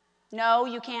 No,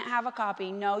 you can't have a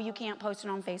copy. No, you can't post it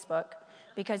on Facebook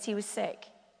because he was sick.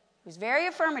 He was very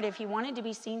affirmative. He wanted to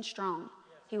be seen strong.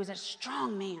 He was a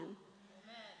strong man.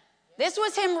 This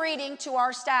was him reading to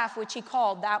our staff, which he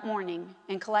called that morning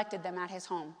and collected them at his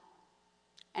home.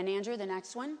 And Andrew, the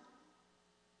next one.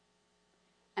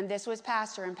 And this was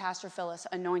Pastor and Pastor Phyllis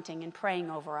anointing and praying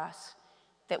over us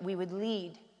that we would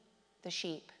lead the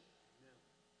sheep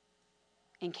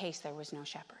in case there was no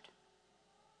shepherd.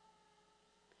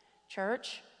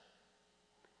 Church,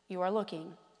 you are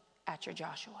looking at your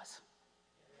Joshuas.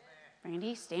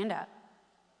 Randy, stand up.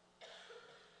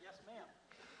 Yes,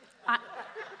 ma'am.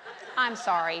 I'm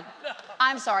sorry.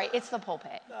 I'm sorry. It's the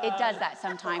pulpit. It does that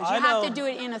sometimes. You have to do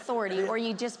it in authority or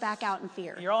you just back out in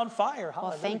fear. You're on fire.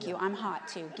 Well, thank you. I'm hot,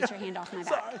 too. Get your hand off my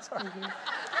back. Sorry. Mm-hmm.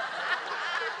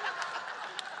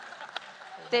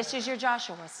 This is your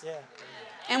Joshuas. Yeah.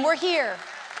 And we're here.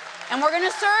 And we're going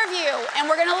to serve you. And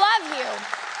we're going to love you.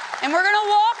 And we're going to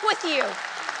walk with you.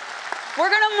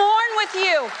 We're going to mourn with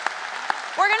you.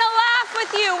 We're going to laugh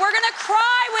with you. We're going to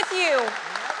cry with you.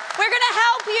 We're going to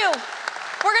help you.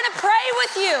 We're going to pray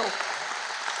with you.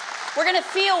 We're going to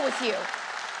feel with you.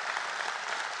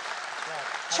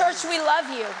 Church, we love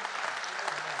you.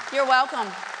 You're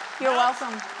welcome. You're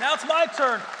welcome. Now it's my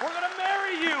turn. We're going to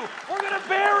marry you. We're going to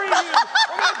bury you.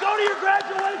 We're going to go to your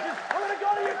graduations. We're going to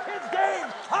go to your kids'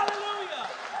 games. Hallelujah.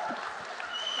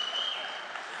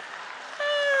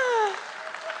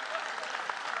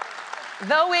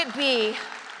 Though it be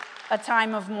a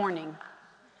time of mourning,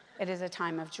 it is a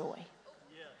time of joy.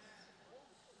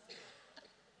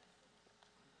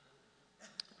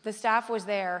 The staff was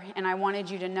there, and I wanted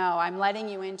you to know I'm letting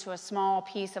you into a small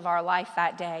piece of our life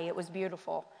that day. It was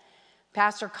beautiful.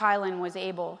 Pastor Kylan was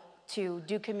able to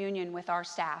do communion with our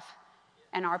staff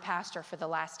and our pastor for the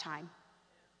last time.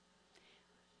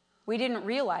 We didn't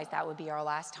realize that would be our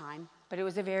last time, but it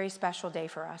was a very special day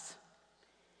for us.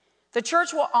 The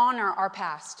church will honor our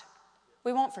past.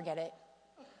 We won't forget it.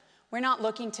 We're not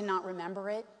looking to not remember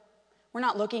it. We're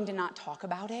not looking to not talk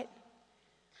about it.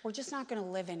 We're just not going to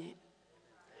live in it.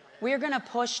 We're going to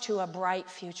push to a bright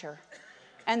future,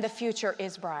 and the future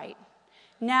is bright.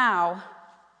 Now,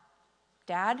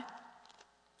 Dad,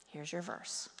 Here's your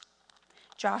verse.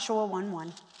 Joshua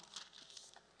 1:1.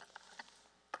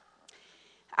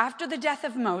 After the death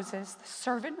of Moses, the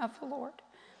servant of the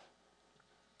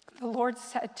Lord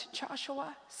said to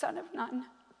Joshua, son of Nun,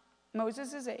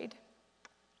 Moses' aide,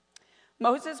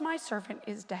 Moses, my servant,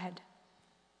 is dead.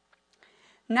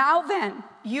 Now then,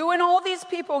 you and all these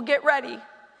people get ready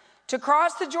to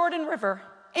cross the Jordan River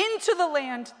into the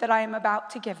land that I am about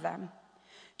to give them.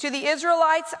 To the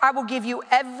Israelites, I will give you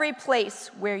every place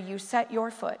where you set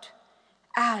your foot,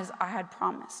 as I had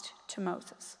promised to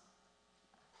Moses.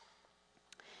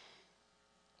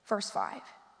 Verse 5.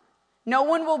 No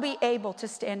one will be able to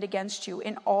stand against you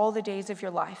in all the days of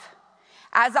your life.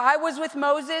 As I was with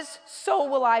Moses, so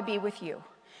will I be with you.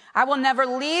 I will never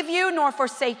leave you nor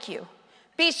forsake you.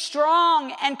 Be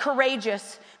strong and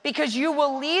courageous, because you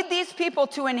will lead these people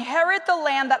to inherit the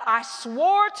land that I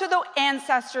swore to the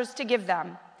ancestors to give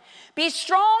them. Be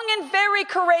strong and very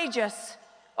courageous.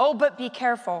 Oh, but be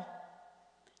careful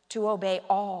to obey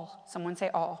all. Someone say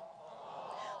all.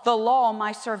 The law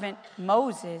my servant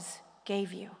Moses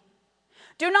gave you.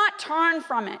 Do not turn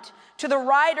from it to the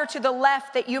right or to the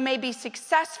left, that you may be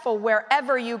successful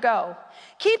wherever you go.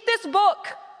 Keep this book,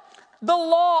 the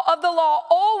law of the law,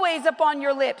 always upon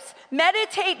your lips.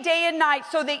 Meditate day and night,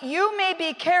 so that you may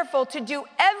be careful to do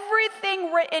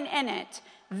everything written in it.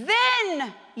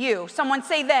 Then you, someone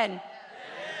say then,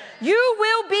 you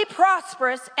will be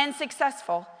prosperous and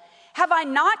successful. Have I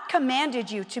not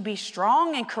commanded you to be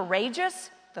strong and courageous?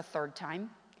 The third time.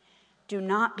 Do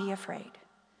not be afraid.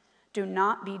 Do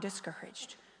not be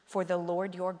discouraged, for the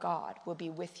Lord your God will be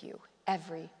with you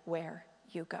everywhere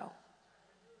you go.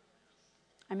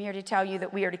 I'm here to tell you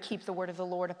that we are to keep the word of the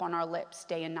Lord upon our lips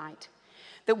day and night.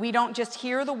 That we don't just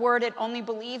hear the word and only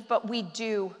believe, but we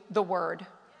do the word.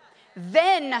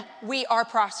 Then we are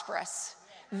prosperous.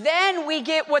 Then we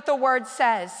get what the word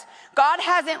says. God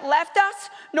hasn't left us,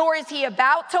 nor is he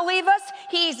about to leave us.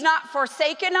 He's not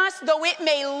forsaken us, though it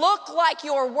may look like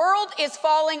your world is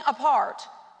falling apart.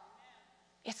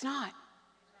 It's not.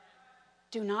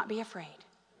 Do not be afraid.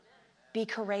 Be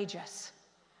courageous.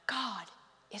 God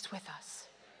is with us.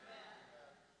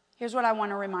 Here's what I want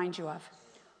to remind you of.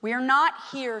 We are not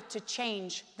here to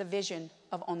change the vision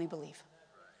of Only Believe.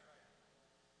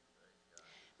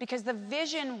 Because the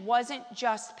vision wasn't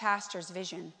just Pastor's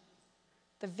vision.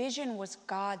 The vision was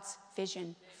God's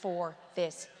vision for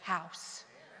this house.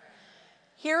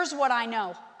 Here's what I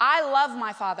know. I love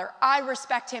my father. I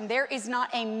respect him. There is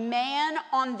not a man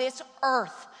on this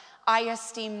earth I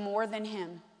esteem more than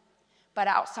him. But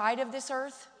outside of this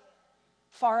earth,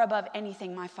 far above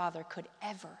anything my father could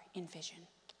ever envision.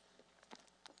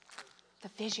 The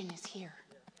vision is here.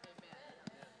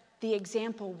 The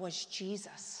example was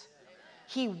Jesus.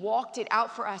 He walked it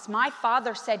out for us. My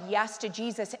father said yes to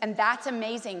Jesus, and that's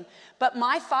amazing. But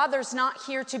my father's not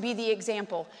here to be the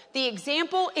example. The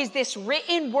example is this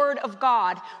written word of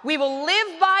God. We will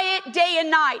live by it day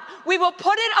and night. We will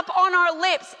put it up on our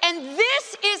lips, and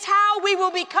this is how we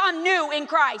will become new in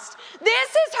Christ. This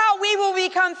is how we will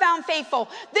become found faithful.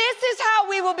 This is how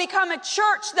we will become a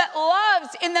church that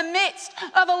loves in the midst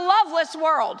of a loveless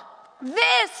world.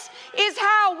 This is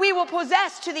how we will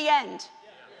possess to the end.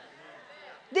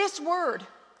 This word.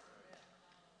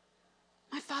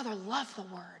 My father loved the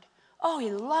word. Oh,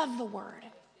 he loved the word.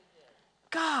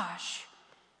 Gosh,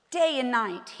 day and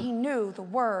night, he knew the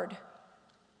word.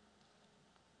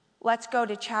 Let's go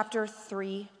to chapter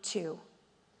 3:2,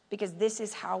 because this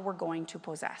is how we're going to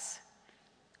possess.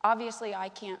 Obviously, I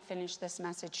can't finish this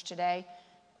message today.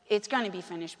 It's going to be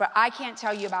finished, but I can't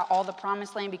tell you about all the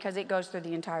promised land because it goes through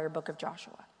the entire book of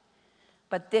Joshua.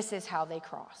 But this is how they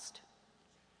crossed.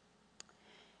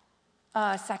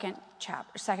 Second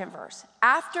verse.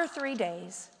 After 3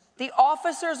 days, the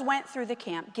officers went through the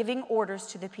camp, giving orders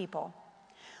to the people.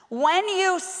 When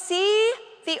you see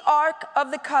the ark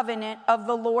of the covenant of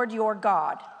the Lord your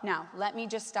God. Now, let me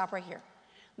just stop right here.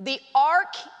 The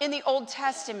ark in the Old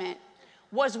Testament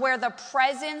was where the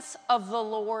presence of the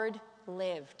Lord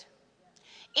lived.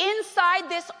 Inside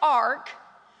this ark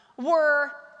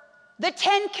were the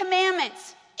 10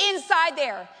 Commandments inside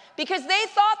there. Because they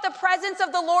thought the presence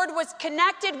of the Lord was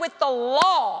connected with the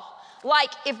law. Like,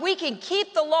 if we can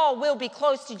keep the law, we'll be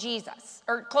close to Jesus,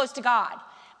 or close to God.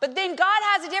 But then God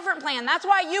has a different plan. That's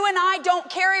why you and I don't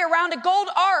carry around a gold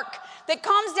ark that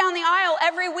comes down the aisle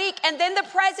every week, and then the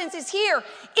presence is here.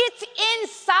 It's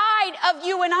inside of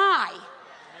you and I.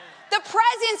 The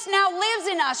presence now lives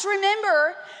in us.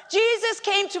 Remember, Jesus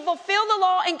came to fulfill the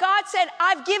law, and God said,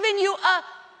 I've given you a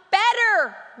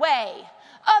better way.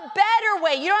 A better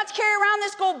way. You don't have to carry around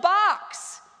this gold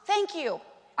box. Thank you.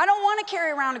 I don't want to carry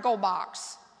around a gold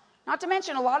box. Not to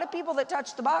mention, a lot of people that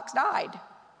touched the box died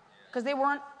because they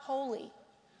weren't holy.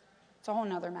 It's a whole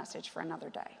nother message for another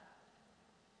day.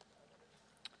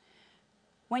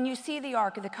 When you see the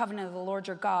ark of the covenant of the Lord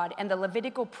your God and the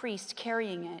Levitical priest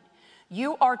carrying it,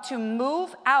 you are to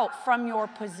move out from your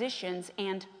positions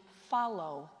and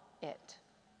follow it.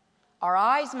 Our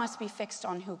eyes must be fixed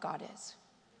on who God is.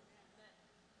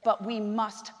 But we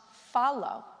must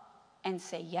follow and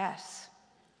say yes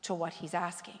to what he's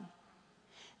asking.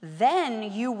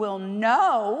 Then you will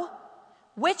know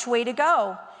which way to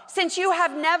go, since you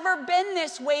have never been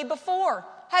this way before.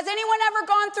 Has anyone ever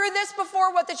gone through this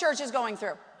before, what the church is going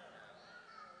through?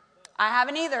 I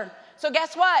haven't either. So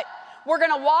guess what? We're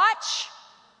going to watch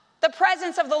the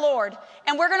presence of the Lord,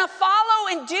 and we're going to follow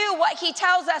and do what he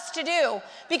tells us to do,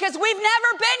 because we've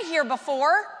never been here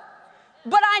before.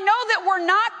 But I know that we're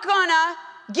not going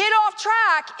to get off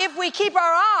track if we keep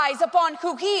our eyes upon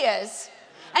who he is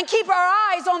and keep our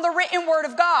eyes on the written word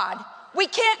of God. We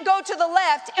can't go to the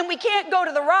left and we can't go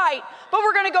to the right, but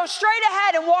we're going to go straight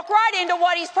ahead and walk right into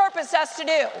what he's purposed us to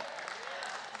do.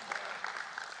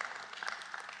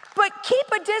 But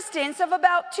keep a distance of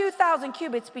about 2,000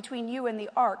 cubits between you and the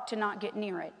ark to not get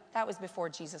near it. That was before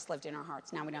Jesus lived in our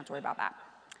hearts. Now we don't have to worry about that.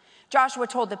 Joshua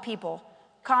told the people,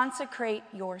 consecrate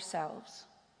yourselves.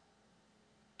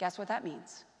 Guess what that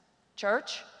means?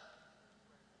 Church,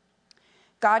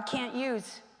 God can't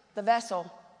use the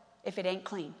vessel if it ain't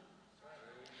clean.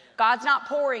 God's not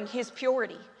pouring his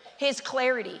purity, his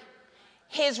clarity,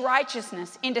 his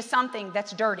righteousness into something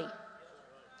that's dirty.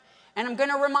 And I'm going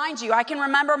to remind you, I can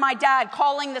remember my dad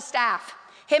calling the staff,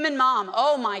 him and mom,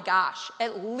 oh my gosh,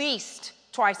 at least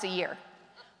twice a year.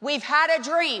 We've had a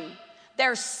dream.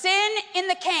 There's sin in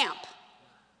the camp.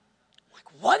 I'm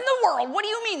like, what in the world? What do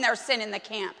you mean there's sin in the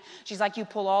camp? She's like, you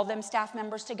pull all them staff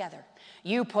members together.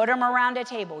 You put them around a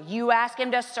table. You ask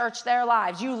them to search their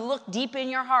lives. You look deep in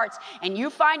your hearts and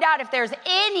you find out if there's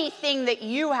anything that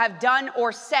you have done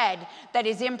or said that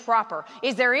is improper.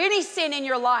 Is there any sin in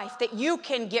your life that you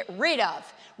can get rid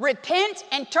of? Repent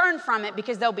and turn from it,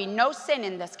 because there'll be no sin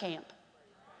in this camp.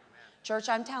 Church,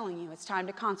 I'm telling you, it's time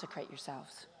to consecrate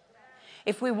yourselves.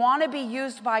 If we want to be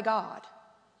used by God,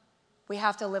 we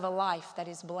have to live a life that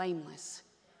is blameless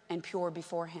and pure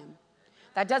before him.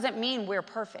 That doesn't mean we're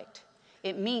perfect.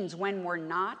 It means when we're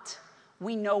not,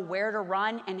 we know where to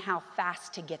run and how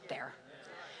fast to get there.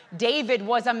 David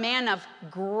was a man of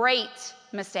great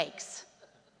mistakes.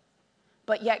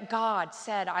 But yet God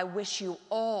said, I wish you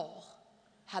all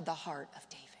had the heart of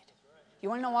David. You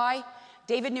want to know why?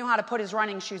 David knew how to put his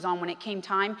running shoes on when it came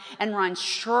time and run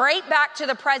straight back to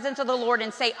the presence of the Lord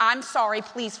and say, I'm sorry,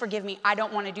 please forgive me. I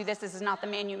don't want to do this. This is not the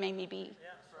man you made me be.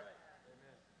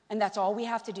 And that's all we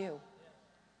have to do.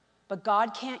 But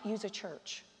God can't use a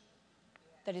church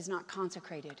that is not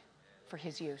consecrated for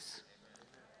his use.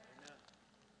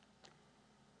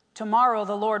 Tomorrow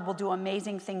the Lord will do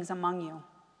amazing things among you.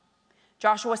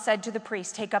 Joshua said to the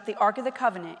priests, take up the Ark of the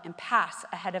Covenant and pass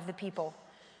ahead of the people.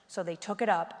 So they took it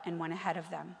up and went ahead of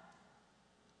them.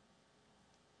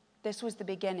 This was the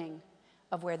beginning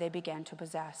of where they began to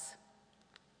possess.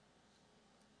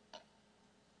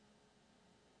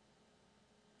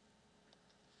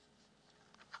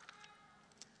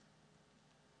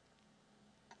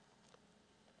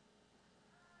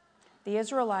 The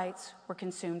Israelites were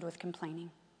consumed with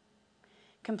complaining.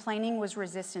 Complaining was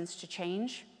resistance to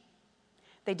change.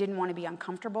 They didn't want to be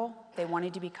uncomfortable. They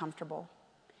wanted to be comfortable.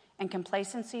 And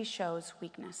complacency shows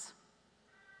weakness.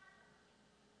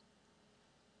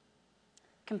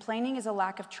 Complaining is a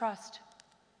lack of trust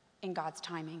in God's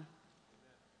timing.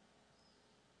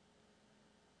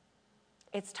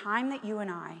 It's time that you and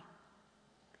I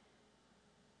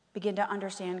begin to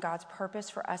understand God's purpose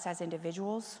for us as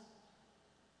individuals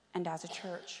and as a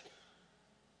church.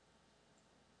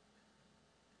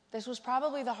 This was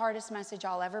probably the hardest message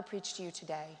I'll ever preach to you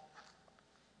today,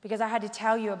 because I had to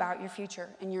tell you about your future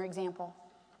and your example.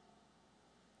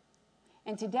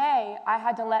 And today, I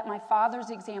had to let my father's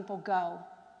example go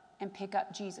and pick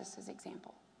up Jesus'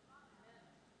 example.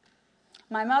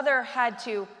 My mother had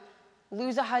to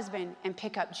lose a husband and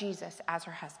pick up Jesus as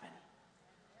her husband.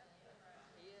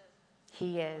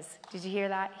 He is. Did you hear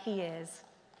that? He is.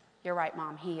 You're right,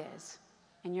 Mom, he is.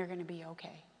 And you're going to be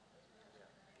okay.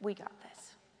 We got this.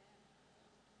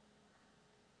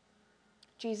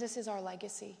 Jesus is our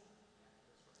legacy.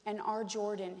 And our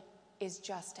Jordan is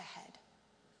just ahead.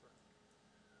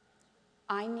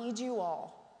 I need you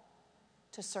all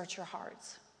to search your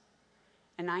hearts.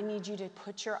 And I need you to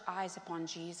put your eyes upon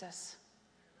Jesus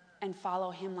and follow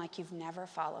him like you've never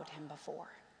followed him before.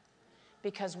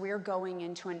 Because we're going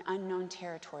into an unknown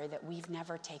territory that we've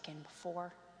never taken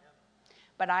before.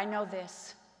 But I know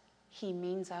this, he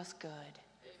means us good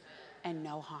and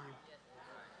no harm.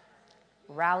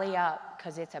 Rally up,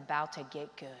 because it's about to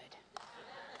get good.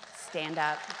 Stand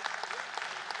up.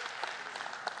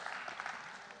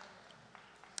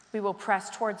 We will press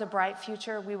towards a bright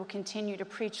future. We will continue to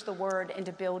preach the word and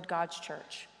to build God's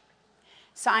church.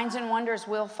 Signs and wonders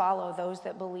will follow those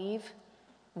that believe.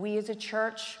 We as a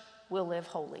church will live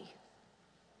holy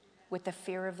with the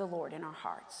fear of the Lord in our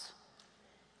hearts.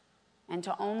 And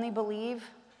to only believe,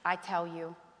 I tell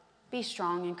you, be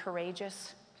strong and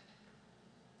courageous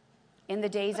in the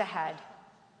days ahead.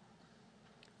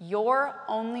 Your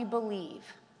only believe,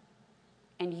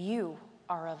 and you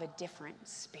are of a different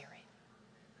spirit.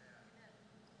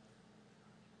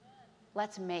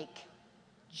 Let's make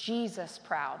Jesus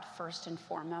proud first and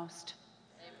foremost.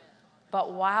 Amen.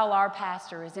 But while our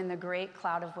pastor is in the great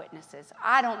cloud of witnesses,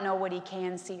 I don't know what he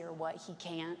can see or what he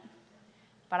can't,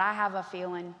 but I have a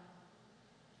feeling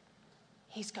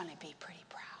he's going to be pretty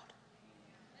proud.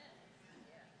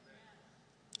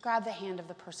 Grab the hand of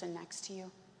the person next to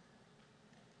you.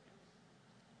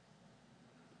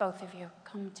 Both of you,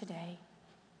 come today.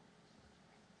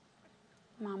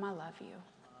 Mom, I love you.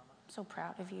 I'm so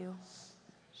proud of you.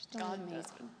 She's doing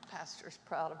amazing. Pastor's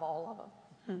proud of all of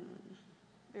them.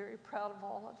 Very proud of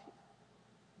all of you.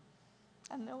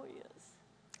 I know he is.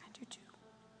 I do too.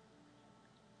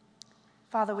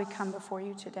 Father, we come before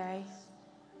you today.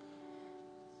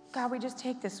 God, we just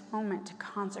take this moment to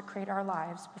consecrate our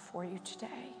lives before you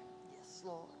today. Yes,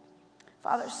 Lord.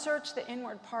 Father, search the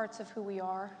inward parts of who we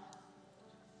are.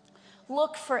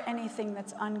 Look for anything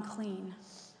that's unclean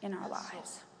in our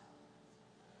lives.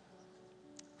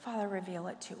 Father, reveal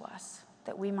it to us,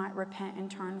 that we might repent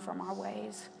and turn from our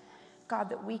ways. God,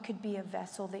 that we could be a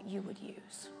vessel that you would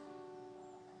use.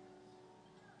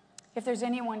 If there's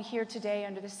anyone here today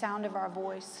under the sound of our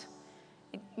voice,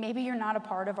 maybe you're not a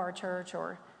part of our church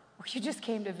or you just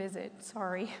came to visit,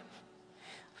 sorry.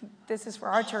 This is for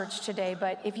our church today,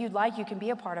 but if you'd like, you can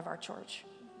be a part of our church.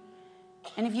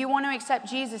 And if you want to accept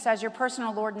Jesus as your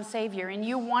personal Lord and Savior, and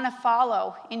you want to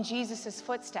follow in Jesus'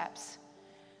 footsteps,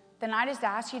 then I just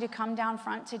ask you to come down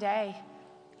front today.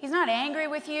 He's not angry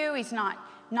with you. He's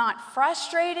not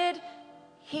frustrated.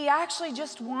 He actually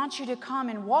just wants you to come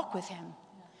and walk with him.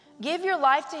 Give your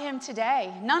life to him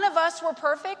today. None of us were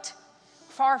perfect,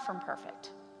 far from perfect.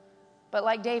 But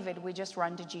like David, we just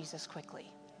run to Jesus quickly.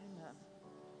 Amen.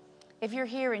 If you're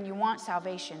here and you want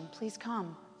salvation, please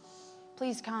come.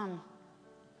 Please come.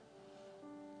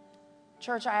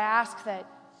 Church, I ask that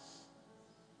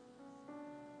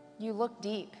you look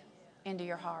deep into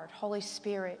your heart. Holy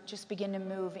Spirit, just begin to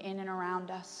move in and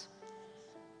around us,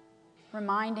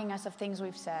 reminding us of things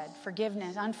we've said,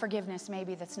 forgiveness, unforgiveness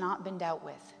maybe that's not been dealt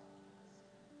with.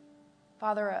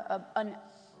 Father, a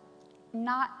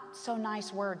not so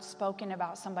nice word spoken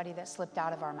about somebody that slipped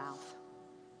out of our mouth,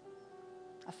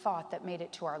 a thought that made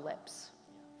it to our lips.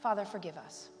 Father, forgive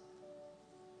us.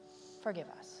 Forgive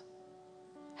us.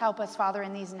 Help us, Father,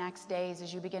 in these next days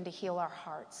as you begin to heal our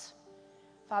hearts.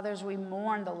 Father, as we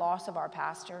mourn the loss of our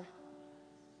pastor,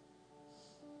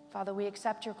 Father, we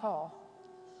accept your call.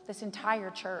 This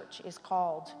entire church is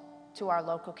called to our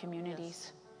local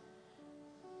communities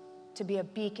to be a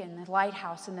beacon, a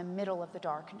lighthouse in the middle of the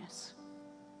darkness.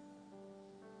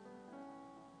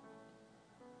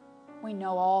 We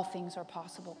know all things are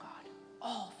possible, God.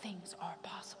 All things are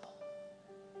possible.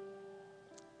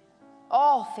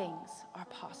 All things are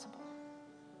possible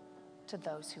to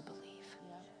those who believe.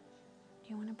 Yep. Do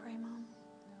you want to pray, Mom?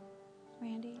 No.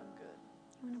 Randy? I'm good.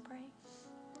 You want to pray?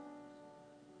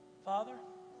 Father,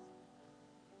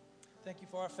 thank you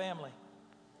for our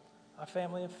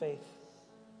family of faith.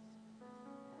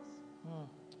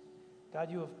 God,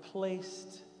 you have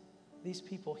placed these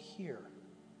people here,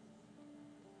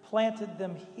 planted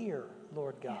them here,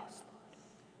 Lord God, Yes,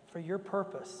 for your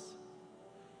purpose.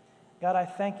 God, I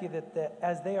thank you that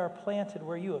as they are planted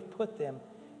where you have put them,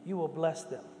 you will bless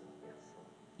them.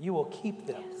 You will keep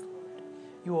them. Yes,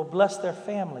 You will bless their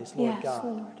families, Lord yes, God.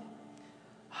 Lord.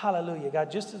 Hallelujah,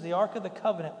 God. Just as the Ark of the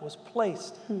Covenant was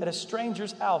placed at a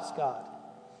stranger's house, God,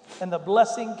 and the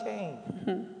blessing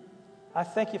came, I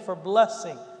thank you for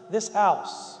blessing this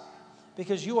house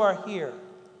because you are here.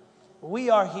 We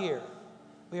are here.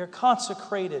 We are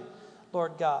consecrated,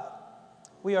 Lord God.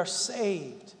 We are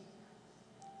saved,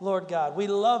 Lord God. We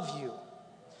love you.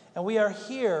 And we are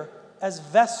here as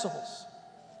vessels,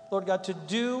 Lord God, to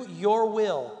do your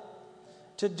will,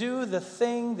 to do the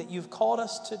thing that you've called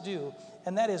us to do,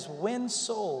 and that is win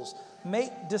souls,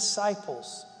 make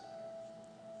disciples.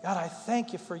 God, I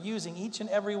thank you for using each and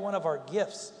every one of our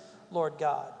gifts, Lord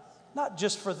God, not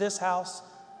just for this house,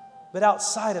 but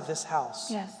outside of this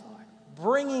house. Yes, Lord.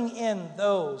 Bringing in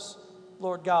those,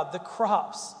 Lord God, the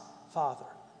crops, Father.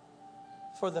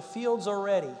 For the fields are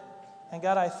ready. And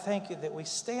God, I thank you that we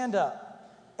stand up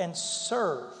and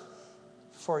serve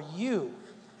for you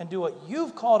and do what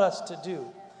you've called us to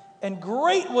do. And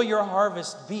great will your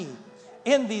harvest be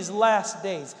in these last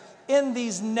days, in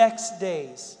these next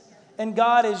days. And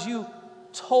God, as you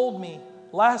told me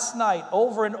last night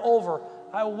over and over,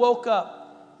 I woke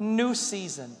up, new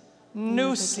season,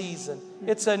 new season.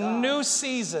 It's a new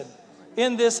season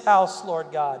in this house, Lord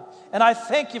God. And I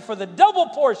thank you for the double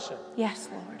portion. Yes,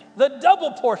 Lord. The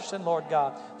double portion, Lord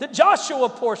God. The Joshua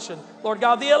portion, Lord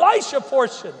God. The Elisha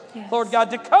portion, Yes. Lord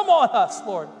God, to come on us,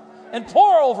 Lord, and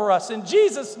pour over us in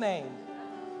Jesus' name.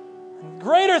 And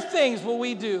greater things will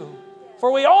we do,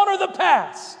 for we honor the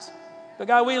past. But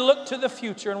God, we look to the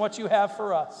future and what you have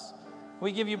for us.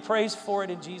 We give you praise for it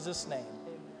in Jesus' name.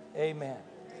 Amen.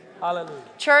 Hallelujah.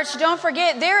 Church, don't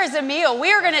forget, there is a meal.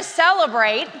 We are going to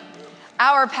celebrate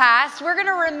our past. We're going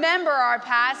to remember our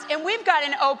past. And we've got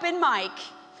an open mic.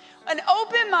 An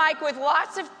open mic with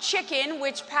lots of chicken,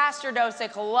 which Pastor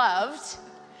Dosick loved.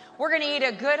 We're going to eat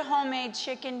a good homemade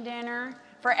chicken dinner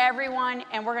for everyone.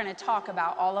 And we're going to talk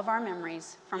about all of our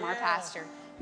memories from our pastor.